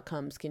 sometimes your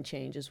outcomes can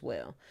change as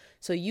well.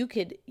 So you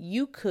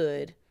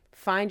could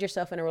find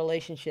yourself in a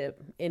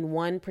relationship in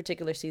one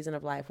particular season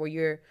of life where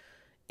you're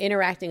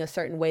interacting a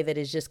certain way that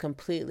is just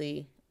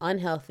completely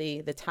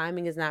unhealthy. The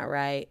timing is not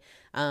right.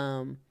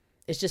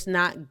 It's just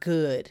not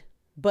good.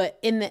 But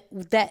in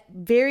that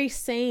very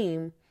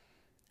same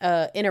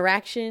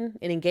interaction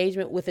and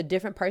engagement with a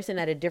different person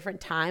at a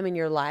different time in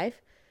your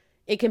life,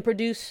 it can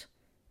produce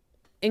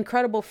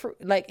incredible fruit,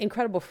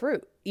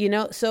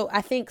 So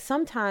I think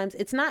sometimes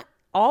it's not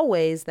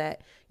always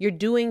that you're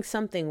doing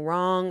something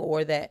wrong,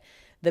 or that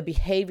the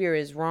behavior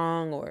is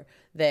wrong, or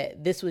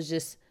that this was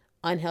just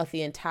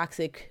unhealthy and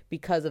toxic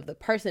because of the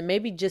person.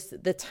 Maybe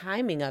just the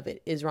timing of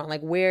it is wrong,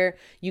 like where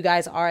you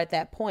guys are at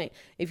that point.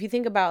 If you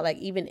think about like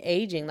even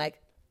aging,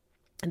 like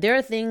there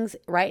are things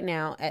right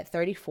now at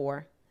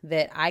 34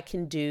 that I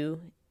can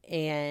do,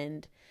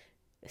 and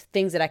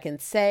things that I can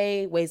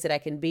say, ways that I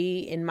can be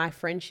in my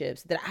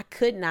friendships that I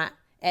could not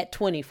at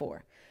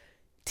 24.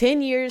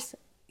 10 years,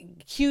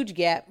 huge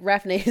gap.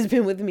 Raffinée has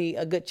been with me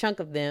a good chunk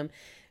of them.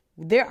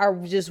 There are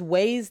just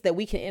ways that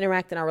we can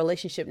interact in our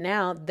relationship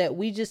now that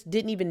we just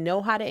didn't even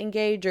know how to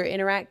engage or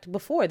interact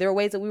before. There are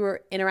ways that we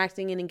were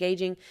interacting and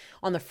engaging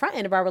on the front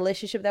end of our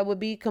relationship that would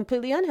be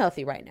completely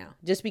unhealthy right now,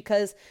 just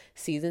because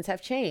seasons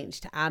have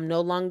changed. I'm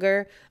no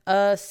longer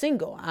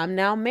single. I'm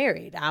now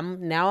married.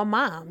 I'm now a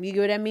mom. You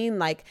get what I mean?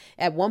 Like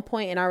at one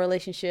point in our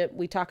relationship,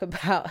 we talk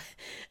about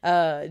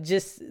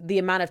just the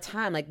amount of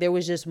time. Like there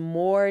was just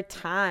more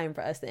time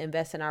for us to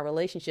invest in our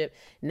relationship.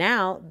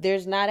 Now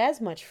there's not as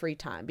much free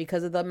time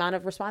because of the amount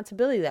of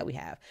responsibility that we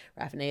have.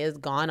 Raffinée has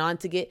gone on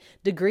to get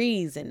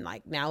degrees and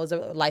like now is a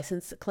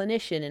licensed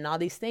clinician and all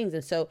these things.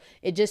 And so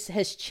it just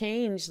has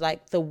changed,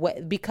 like the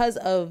way, because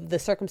of the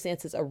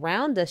circumstances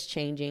around us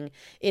changing,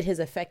 it has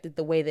affected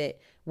the way that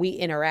we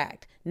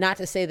interact. Not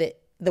to say that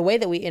the way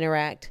that we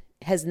interact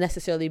has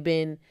necessarily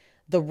been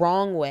the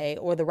wrong way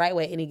or the right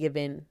way any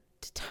given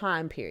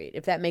time period,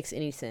 if that makes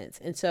any sense.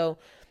 And so,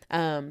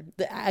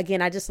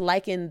 again, I just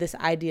liken this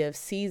idea of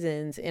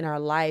seasons in our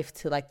life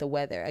to like the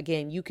weather.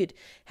 Again, you could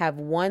have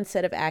one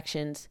set of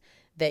actions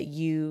that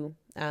you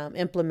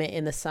implement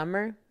in the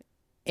summer,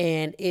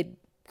 and it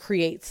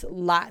creates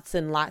lots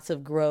and lots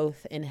of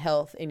growth and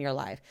health in your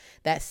life.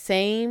 That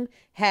same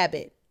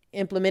habit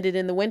implemented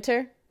in the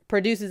winter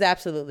produces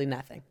absolutely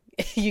nothing.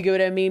 You get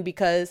what I mean?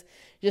 Because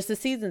just the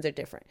seasons are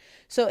different.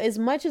 So as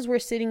much as we're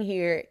sitting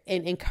here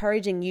and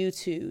encouraging you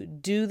to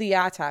do the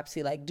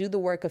autopsy, like do the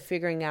work of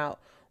figuring out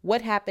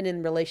what happened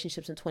in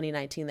relationships in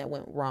 2019 that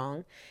went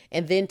wrong,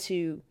 and then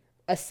to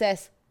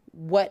assess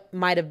what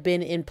might have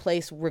been in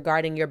place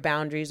regarding your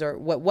boundaries or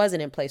what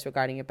wasn't in place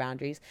regarding your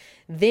boundaries.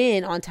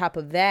 Then on top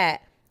of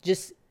that,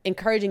 just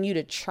encouraging you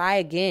to try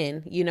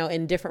again,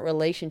 in different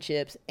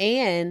relationships,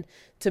 and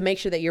to make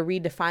sure that you're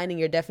redefining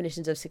your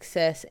definitions of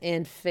success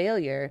and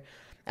failure.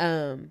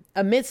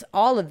 Amidst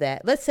all of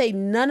that, let's say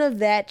none of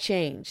that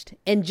changed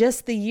and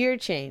just the year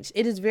changed.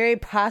 It is very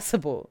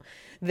possible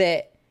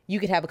that you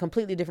could have a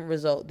completely different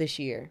result this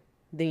year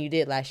than you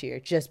did last year,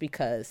 just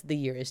because the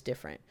year is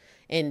different.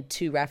 And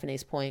to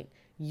Rafine's point,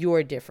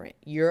 you're different.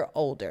 You're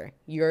older.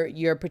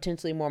 You're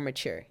potentially more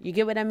mature. You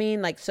get what I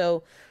mean? Like,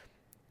 so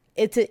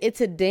it's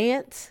a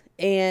dance.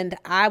 And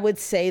I would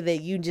say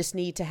that you just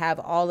need to have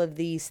all of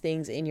these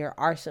things in your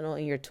arsenal,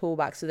 in your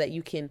toolbox, so that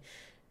you can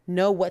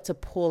know what to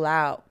pull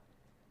out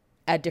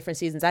at different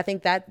seasons. I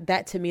think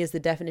that to me is the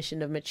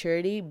definition of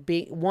maturity.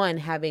 One,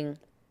 having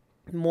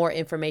more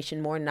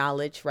information, more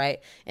knowledge,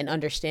 right, and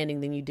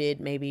understanding than you did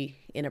maybe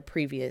in a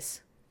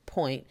previous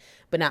point.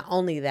 But not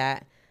only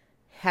that,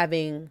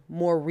 having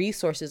more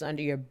resources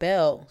under your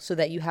belt so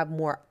that you have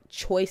more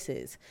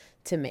choices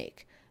to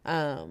make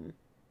when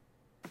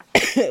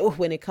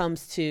it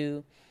comes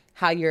to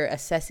how you're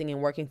assessing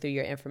and working through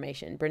your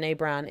information. Brene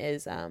Brown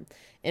is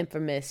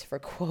infamous for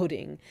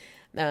quoting.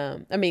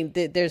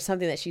 There's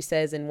something that she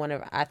says in one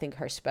of, I think,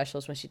 her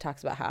specials, when she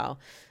talks about how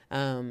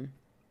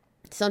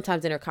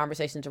sometimes in her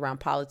conversations around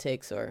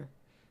politics or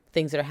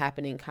things that are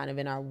happening kind of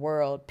in our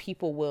world,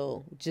 people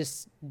will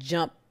just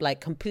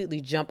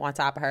completely jump on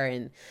top of her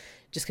and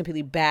just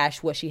completely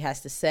bash what she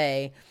has to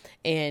say.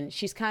 And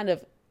she's kind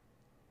of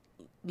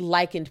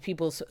likened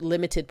people's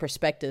limited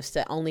perspectives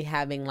to only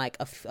having like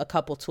a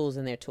couple tools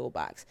in their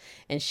toolbox.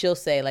 And she'll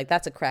say, like,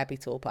 that's a crappy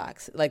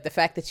toolbox. Like, the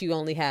fact that you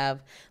only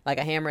have like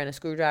a hammer and a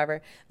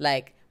screwdriver,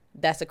 like,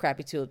 that's a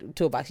crappy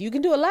toolbox. You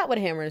can do a lot with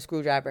a hammer and a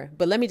screwdriver,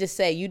 but let me just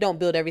say, you don't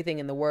build everything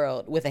in the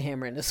world with a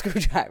hammer and a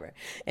screwdriver.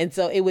 And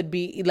so it would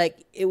be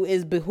like, it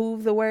is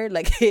behoove the word,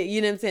 like, you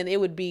know what I'm saying? It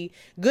would be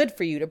good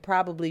for you to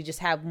probably just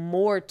have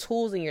more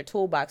tools in your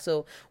toolbox.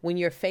 So when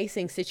you're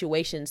facing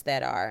situations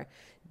that are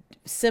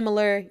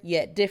similar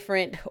yet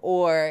different,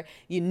 or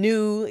you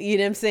know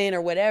what I'm saying,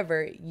 or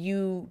whatever,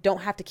 you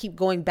don't have to keep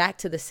going back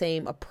to the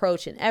same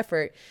approach and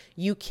effort.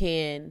 You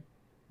can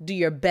do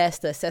your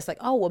best to assess, like,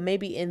 oh, well,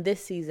 maybe in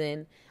this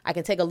season I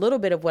can take a little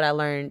bit of what I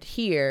learned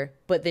here,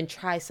 but then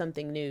try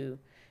something new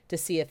to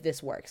see if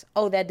this works.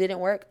 Oh, that didn't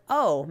work.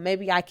 Oh,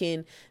 maybe I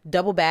can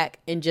double back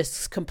and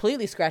just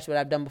completely scratch what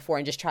I've done before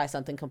and just try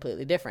something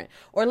completely different.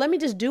 Or let me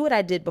just do what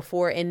I did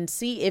before and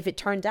see if it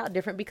turns out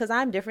different, because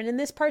I'm different and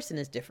this person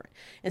is different.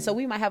 And so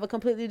we might have a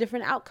completely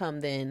different outcome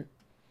than,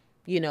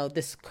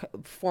 this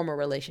former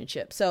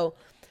relationship. So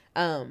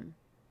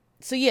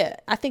yeah,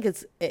 I think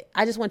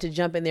I just want to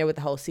jump in there with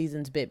the whole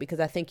seasons bit,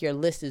 because I think your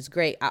list is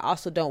great. I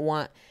also don't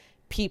want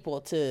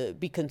people to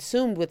be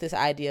consumed with this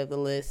idea of the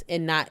list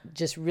and not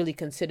just really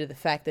consider the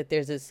fact that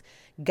there's this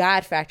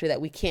God factor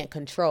that we can't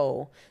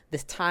control,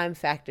 this time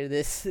factor,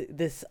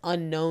 this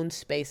unknown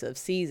space of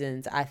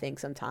seasons, I think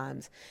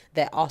sometimes,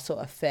 that also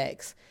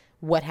affects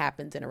what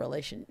happens in a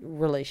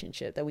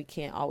relationship that we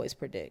can't always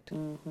predict.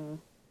 Mm-hmm.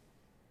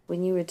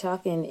 When you were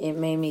talking, it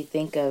made me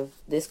think of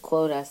this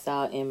quote I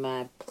saw in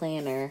my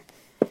planner.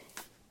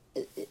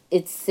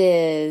 It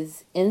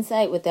says,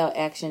 "Insight without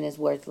action is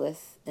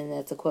worthless." And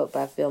that's a quote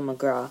by Phil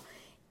McGraw.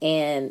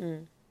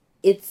 And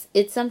it's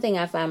something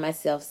I find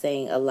myself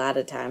saying a lot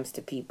of times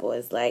to people.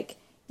 Is like,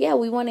 yeah,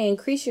 we want to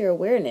increase your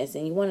awareness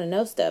and you want to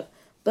know stuff.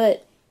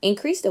 But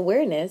increased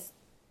awareness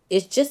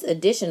is just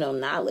additional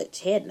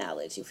knowledge, head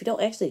knowledge. If you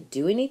don't actually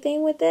do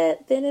anything with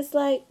that, then it's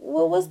like,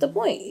 well, what's the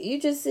point? You're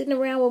just sitting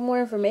around with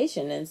more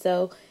information. And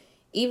so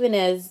even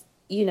as,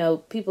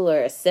 people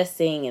are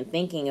assessing and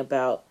thinking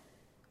about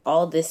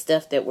all this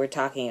stuff that we're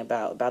talking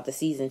about the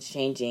seasons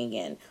changing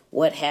and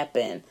what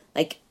happened,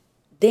 like,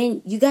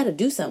 then you got to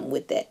do something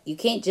with that. You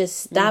can't just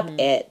stop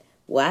at,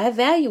 well, I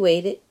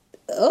evaluated.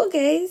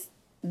 Okay,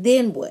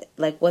 then what?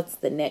 Like, what's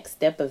the next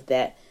step of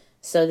that,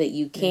 so that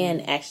you can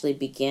actually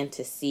begin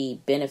to see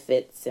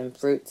benefits and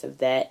fruits of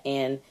that?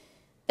 And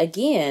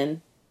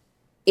again,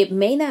 it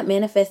may not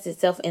manifest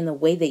itself in the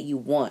way that you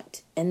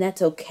want, and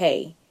that's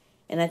okay.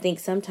 And I think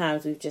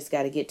sometimes we've just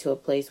got to get to a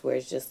place where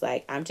it's just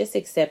like, I'm just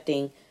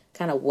accepting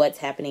kind of what's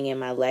happening in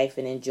my life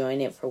and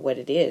enjoying it for what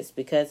it is.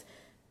 Because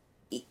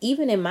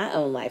even in my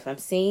own life, I'm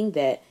seeing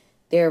that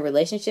there are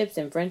relationships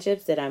and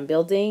friendships that I'm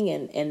building,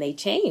 and they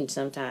change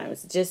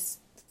sometimes, just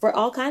for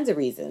all kinds of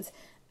reasons.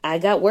 I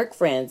got work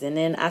friends, and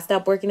then I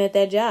stopped working at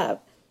that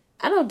job.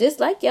 I don't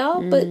dislike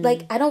y'all, but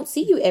like I don't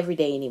see you every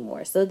day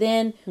anymore. So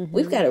then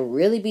we've got to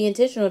really be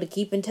intentional to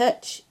keep in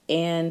touch.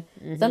 And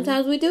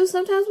sometimes we do,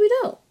 sometimes we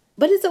don't.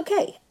 But it's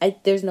okay.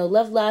 There's no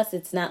love lost.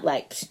 It's not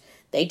like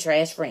they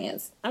trash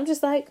friends. I'm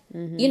just like,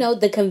 you know,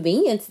 the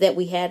convenience that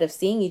we had of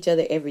seeing each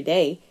other every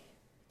day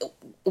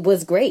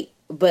was great.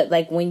 But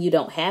like when you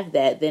don't have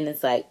that, then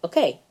it's like,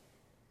 okay,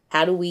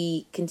 how do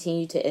we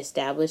continue to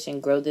establish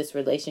and grow this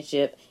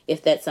relationship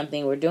if that's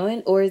something we're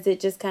doing? Or is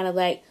it just kind of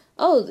like,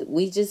 oh,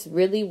 we just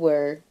really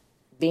were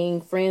being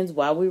friends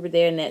while we were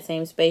there in that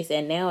same space.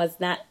 And now it's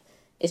not,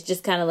 it's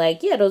just kind of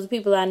like, yeah, those are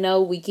people I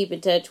know. We keep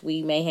in touch.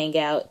 We may hang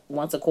out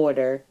once a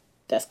quarter.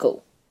 That's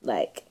cool.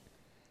 Like,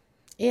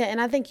 yeah. And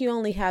I think you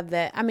only have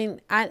that. I mean,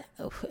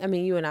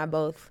 you and I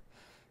both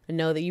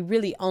know that you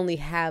really only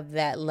have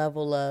that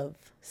level of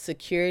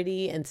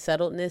security and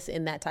settledness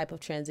in that type of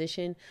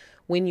transition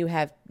when you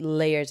have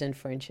layers in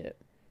friendship.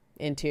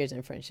 In tiers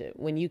in friendship,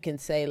 when you can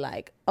say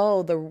like,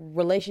 oh, the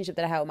relationship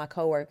that I had with my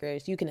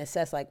coworkers, you can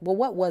assess like, well,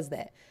 what was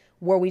that?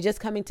 Were we just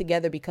coming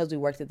together because we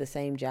worked at the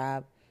same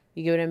job?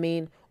 You get what I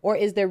mean? Or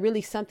is there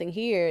really something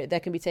here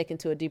that can be taken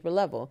to a deeper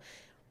level?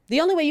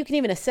 The only way you can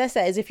even assess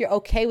that is if you're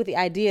okay with the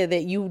idea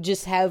that you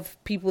just have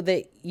people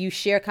that you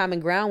share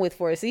common ground with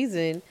for a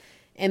season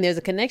and there's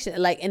a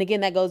connection. Like, and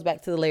again, that goes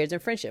back to the layers in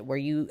friendship where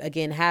you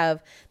again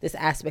have this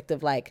aspect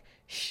of like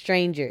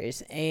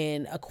strangers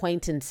and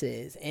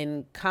acquaintances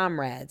and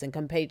comrades and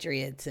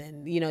compatriots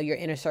and, you know, your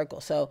inner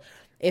circle. So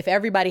if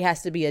everybody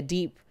has to be a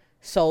deep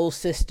soul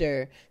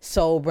sister,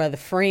 soul brother,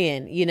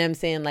 friend, you know what I'm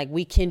saying? Like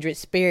we kindred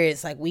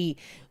spirits, like we,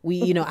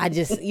 you know, I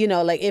just, you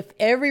know, like if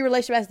every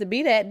relationship has to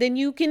be that, then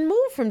you can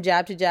move from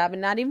job to job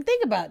and not even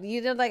think about it.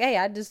 You're just like,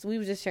 hey, we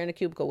was just sharing a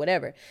cubicle,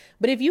 whatever.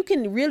 But if you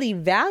can really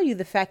value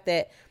the fact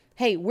that,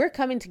 hey, we're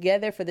coming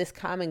together for this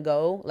common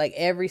goal, like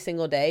every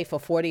single day for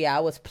 40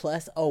 hours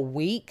plus a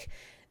week,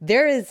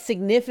 there is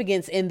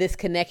significance in this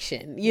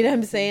connection. You know what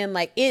I'm saying?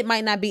 Like it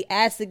might not be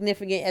as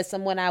significant as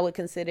someone I would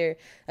consider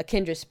a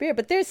kindred spirit,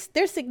 but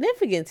there's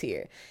significance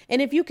here.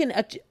 And if you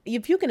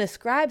can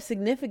ascribe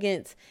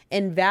significance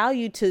and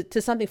value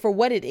to something for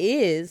what it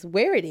is,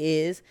 where it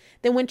is,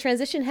 then when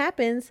transition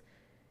happens,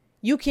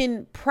 you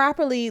can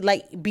properly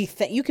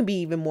you can be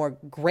even more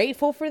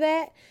grateful for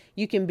that.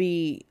 You can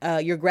be,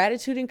 your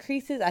gratitude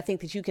increases. I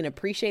think that you can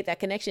appreciate that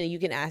connection and you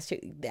can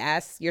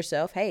ask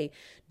yourself, hey,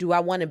 do I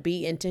want to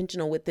be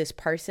intentional with this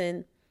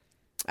person,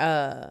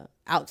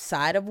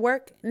 outside of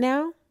work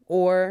now?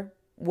 Or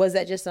was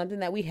that just something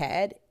that we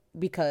had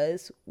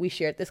because we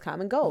shared this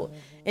common goal? Mm-hmm.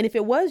 And if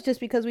it was just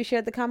because we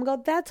shared the common goal,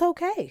 that's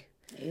okay.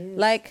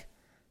 Like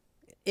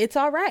it's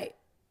all right.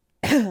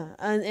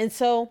 and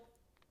so,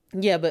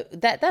 yeah, but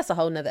that's a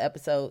whole nother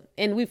episode.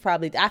 And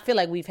I feel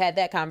like we've had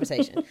that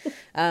conversation.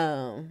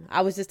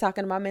 I was just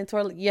talking to my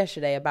mentor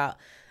yesterday about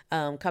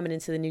coming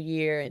into the new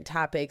year and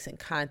topics and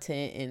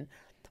content. And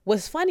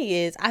what's funny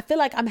is I feel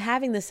like I'm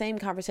having the same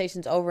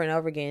conversations over and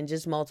over again,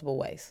 just multiple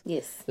ways.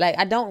 Yes. Like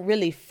I don't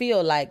really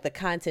feel like the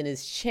content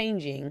is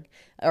changing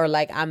or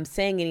like I'm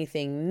saying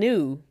anything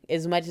new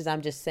as much as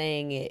I'm just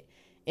saying it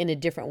in a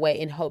different way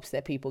in hopes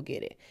that people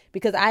get it.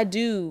 Because I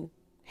do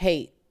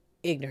hate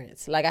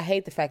ignorance. Like I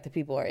hate the fact that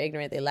people are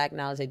ignorant. They lack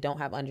knowledge. They don't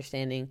have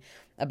understanding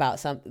about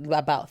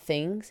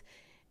things.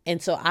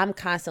 And so I'm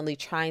constantly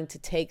trying to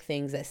take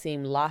things that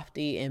seem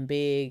lofty and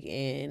big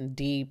and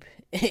deep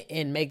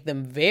and make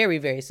them very,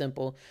 very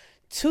simple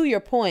to your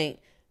point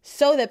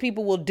so that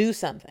people will do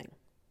something.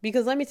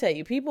 Because let me tell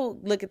you, people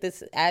look at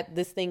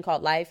this thing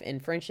called life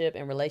and friendship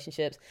and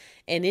relationships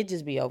and it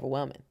just be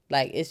overwhelming.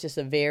 Like it's just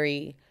a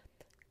very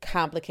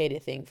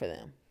complicated thing for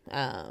them.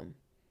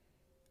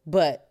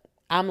 But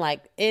I'm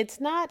like, it's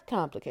not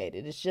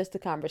complicated. It's just a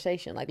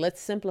conversation. Like, let's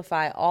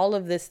simplify all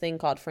of this thing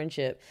called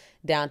friendship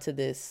down to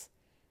this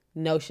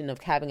notion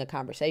of having a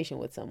conversation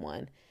with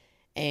someone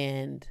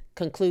and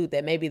conclude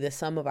that maybe the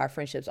sum of our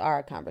friendships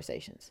are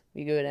conversations.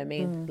 You get what I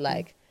mean? Mm-hmm.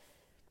 Like,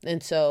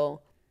 and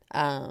so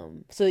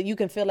you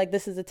can feel like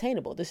this is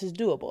attainable. This is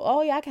doable.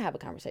 Oh yeah, I can have a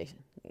conversation.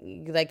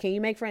 Like, can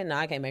you make friends? No,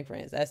 I can't make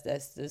friends. That's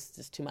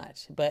just too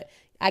much. But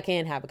I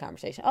can have a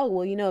conversation. Oh,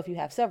 well, if you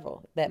have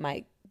several, that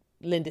might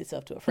lend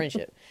itself to a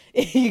friendship.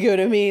 You get what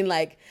I mean?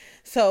 Like,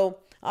 so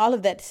all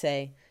of that to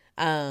say,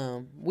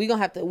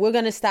 we're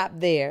gonna stop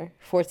there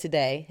for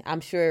today. I'm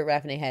sure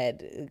Rafne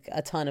had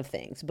a ton of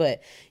things,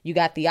 but you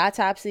got the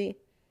autopsy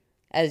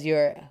as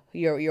your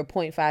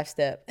 0.5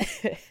 step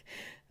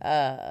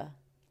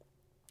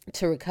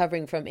to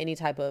recovering from any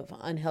type of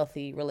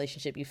unhealthy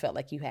relationship you felt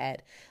like you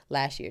had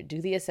last year. Do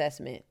the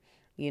assessment,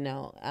 do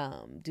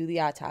the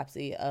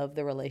autopsy of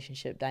the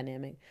relationship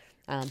dynamic.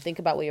 Think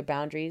about what your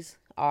boundaries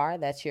are.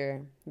 That's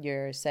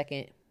your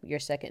second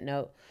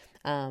note.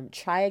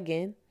 Try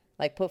again.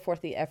 Like, put forth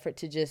the effort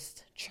to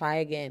just try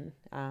again,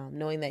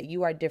 knowing that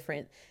you are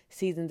different,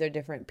 seasons are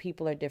different,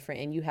 people are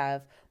different, and you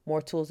have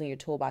more tools in your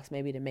toolbox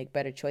maybe to make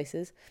better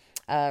choices.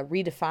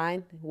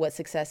 Redefine what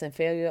success and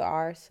failure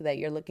are so that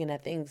you're looking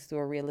at things through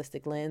a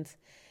realistic lens.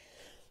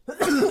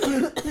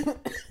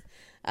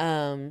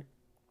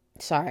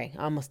 Sorry,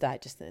 I almost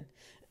died just then.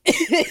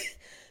 You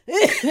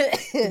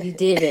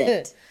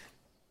didn't.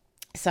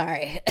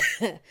 Sorry.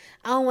 I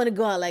don't want to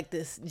go out like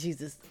this,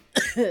 Jesus.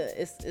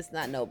 It's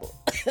not noble.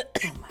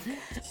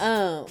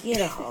 Oh my gosh.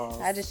 Get a hose.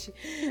 I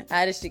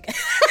just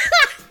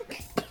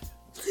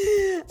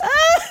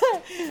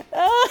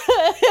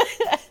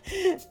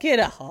get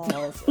a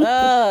hose.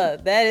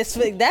 That's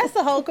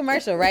the whole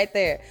commercial right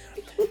there.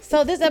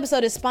 So this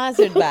episode is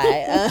sponsored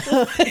by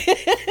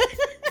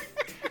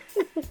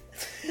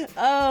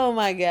oh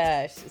my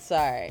gosh,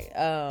 sorry.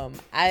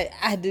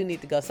 I do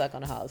need to go suck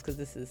on a hose because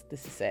this is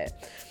sad.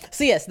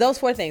 So yes, those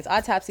 4 things: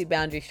 autopsy,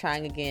 boundaries,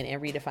 trying again, and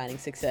redefining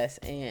success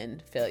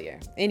and failure.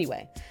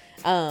 Anyway,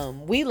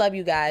 we love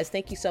you guys.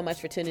 Thank you so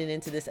much for tuning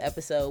into this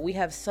episode. We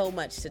have so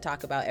much to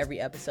talk about every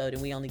episode,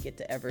 and we only get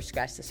to ever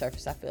scratch the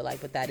surface, I feel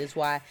like. But that is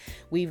why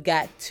we've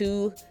got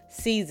 2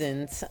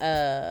 seasons,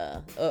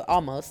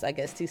 almost, I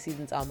guess 2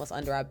 seasons almost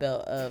under our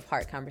belt of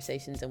Heart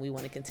Conversations, and we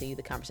want to continue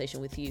the conversation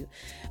with you.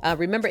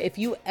 Remember, if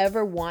you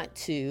ever want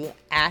to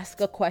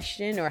ask a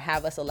question or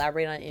have us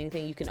elaborate on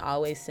anything, you can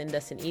always send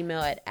us an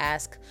email at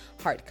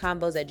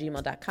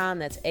askheartconvos@gmail.com.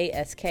 That's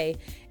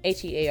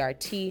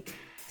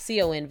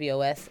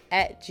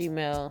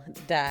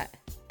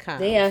AskHeartConvos@gmail.com.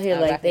 They out here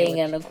like they ain't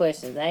got no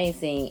questions. I ain't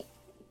seen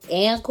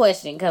and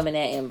question coming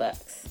at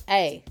inbox.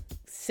 Hey,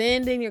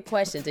 send in your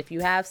questions. If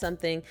you have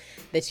something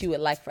that you would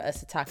like for us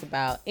to talk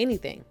about,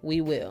 anything, we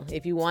will.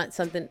 If you want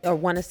something or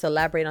want us to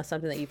elaborate on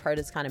something that you've heard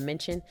us kind of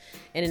mention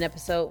in an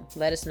episode,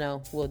 let us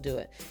know. We'll do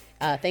it.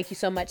 Thank you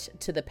so much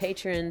to the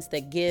patrons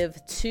that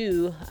give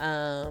to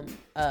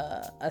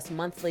us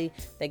monthly,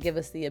 that give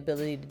us the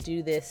ability to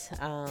do this.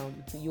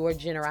 Your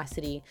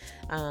generosity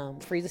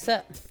frees us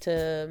up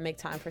to make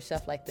time for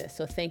stuff like this.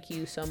 So thank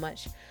you so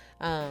much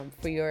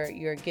for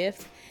your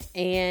gift.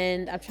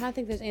 And I'm trying to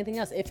think if there's anything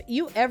else. If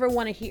you ever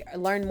want to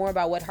learn more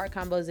about what Heart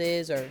Convos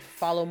is, or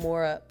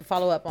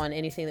follow up on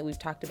anything that we've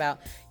talked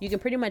about, you can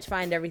pretty much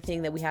find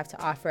everything that we have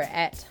to offer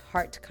at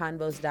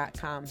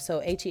heartconvos.com. So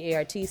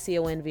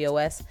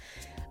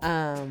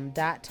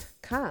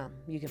HEARTConvos.com.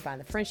 You can find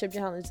the friendship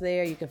challenge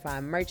there. You can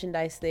find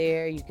merchandise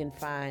there. You can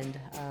find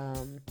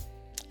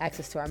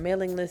access to our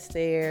mailing list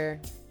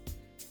there,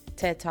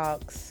 TED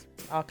Talks,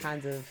 all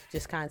kinds of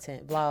just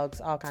content,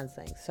 blogs, all kinds of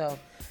things. So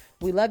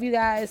we love you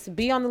guys.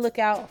 Be on the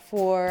lookout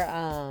for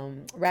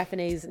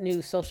Raffinee's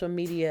new social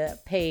media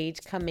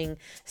page coming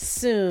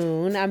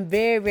soon. I'm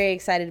very, very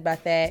excited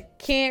about that.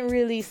 Can't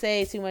really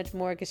say too much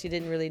more because she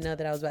didn't really know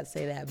that I was about to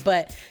say that.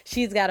 But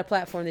she's got a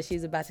platform that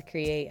she's about to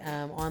create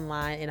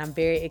online, and I'm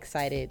very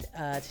excited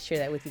to share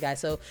that with you guys.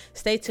 So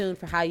stay tuned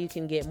for how you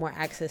can get more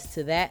access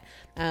to that.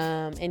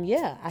 And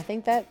yeah, I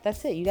think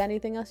that's it. You got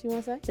anything else you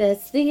want to say?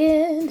 That's the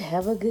end.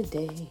 Have a good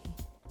day.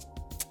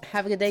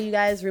 Have a good day, you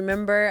guys.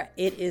 Remember,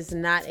 it is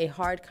not a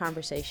hard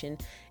conversation.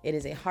 It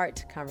is a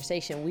heart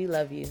conversation. We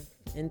love you.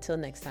 Until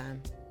next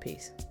time,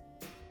 peace.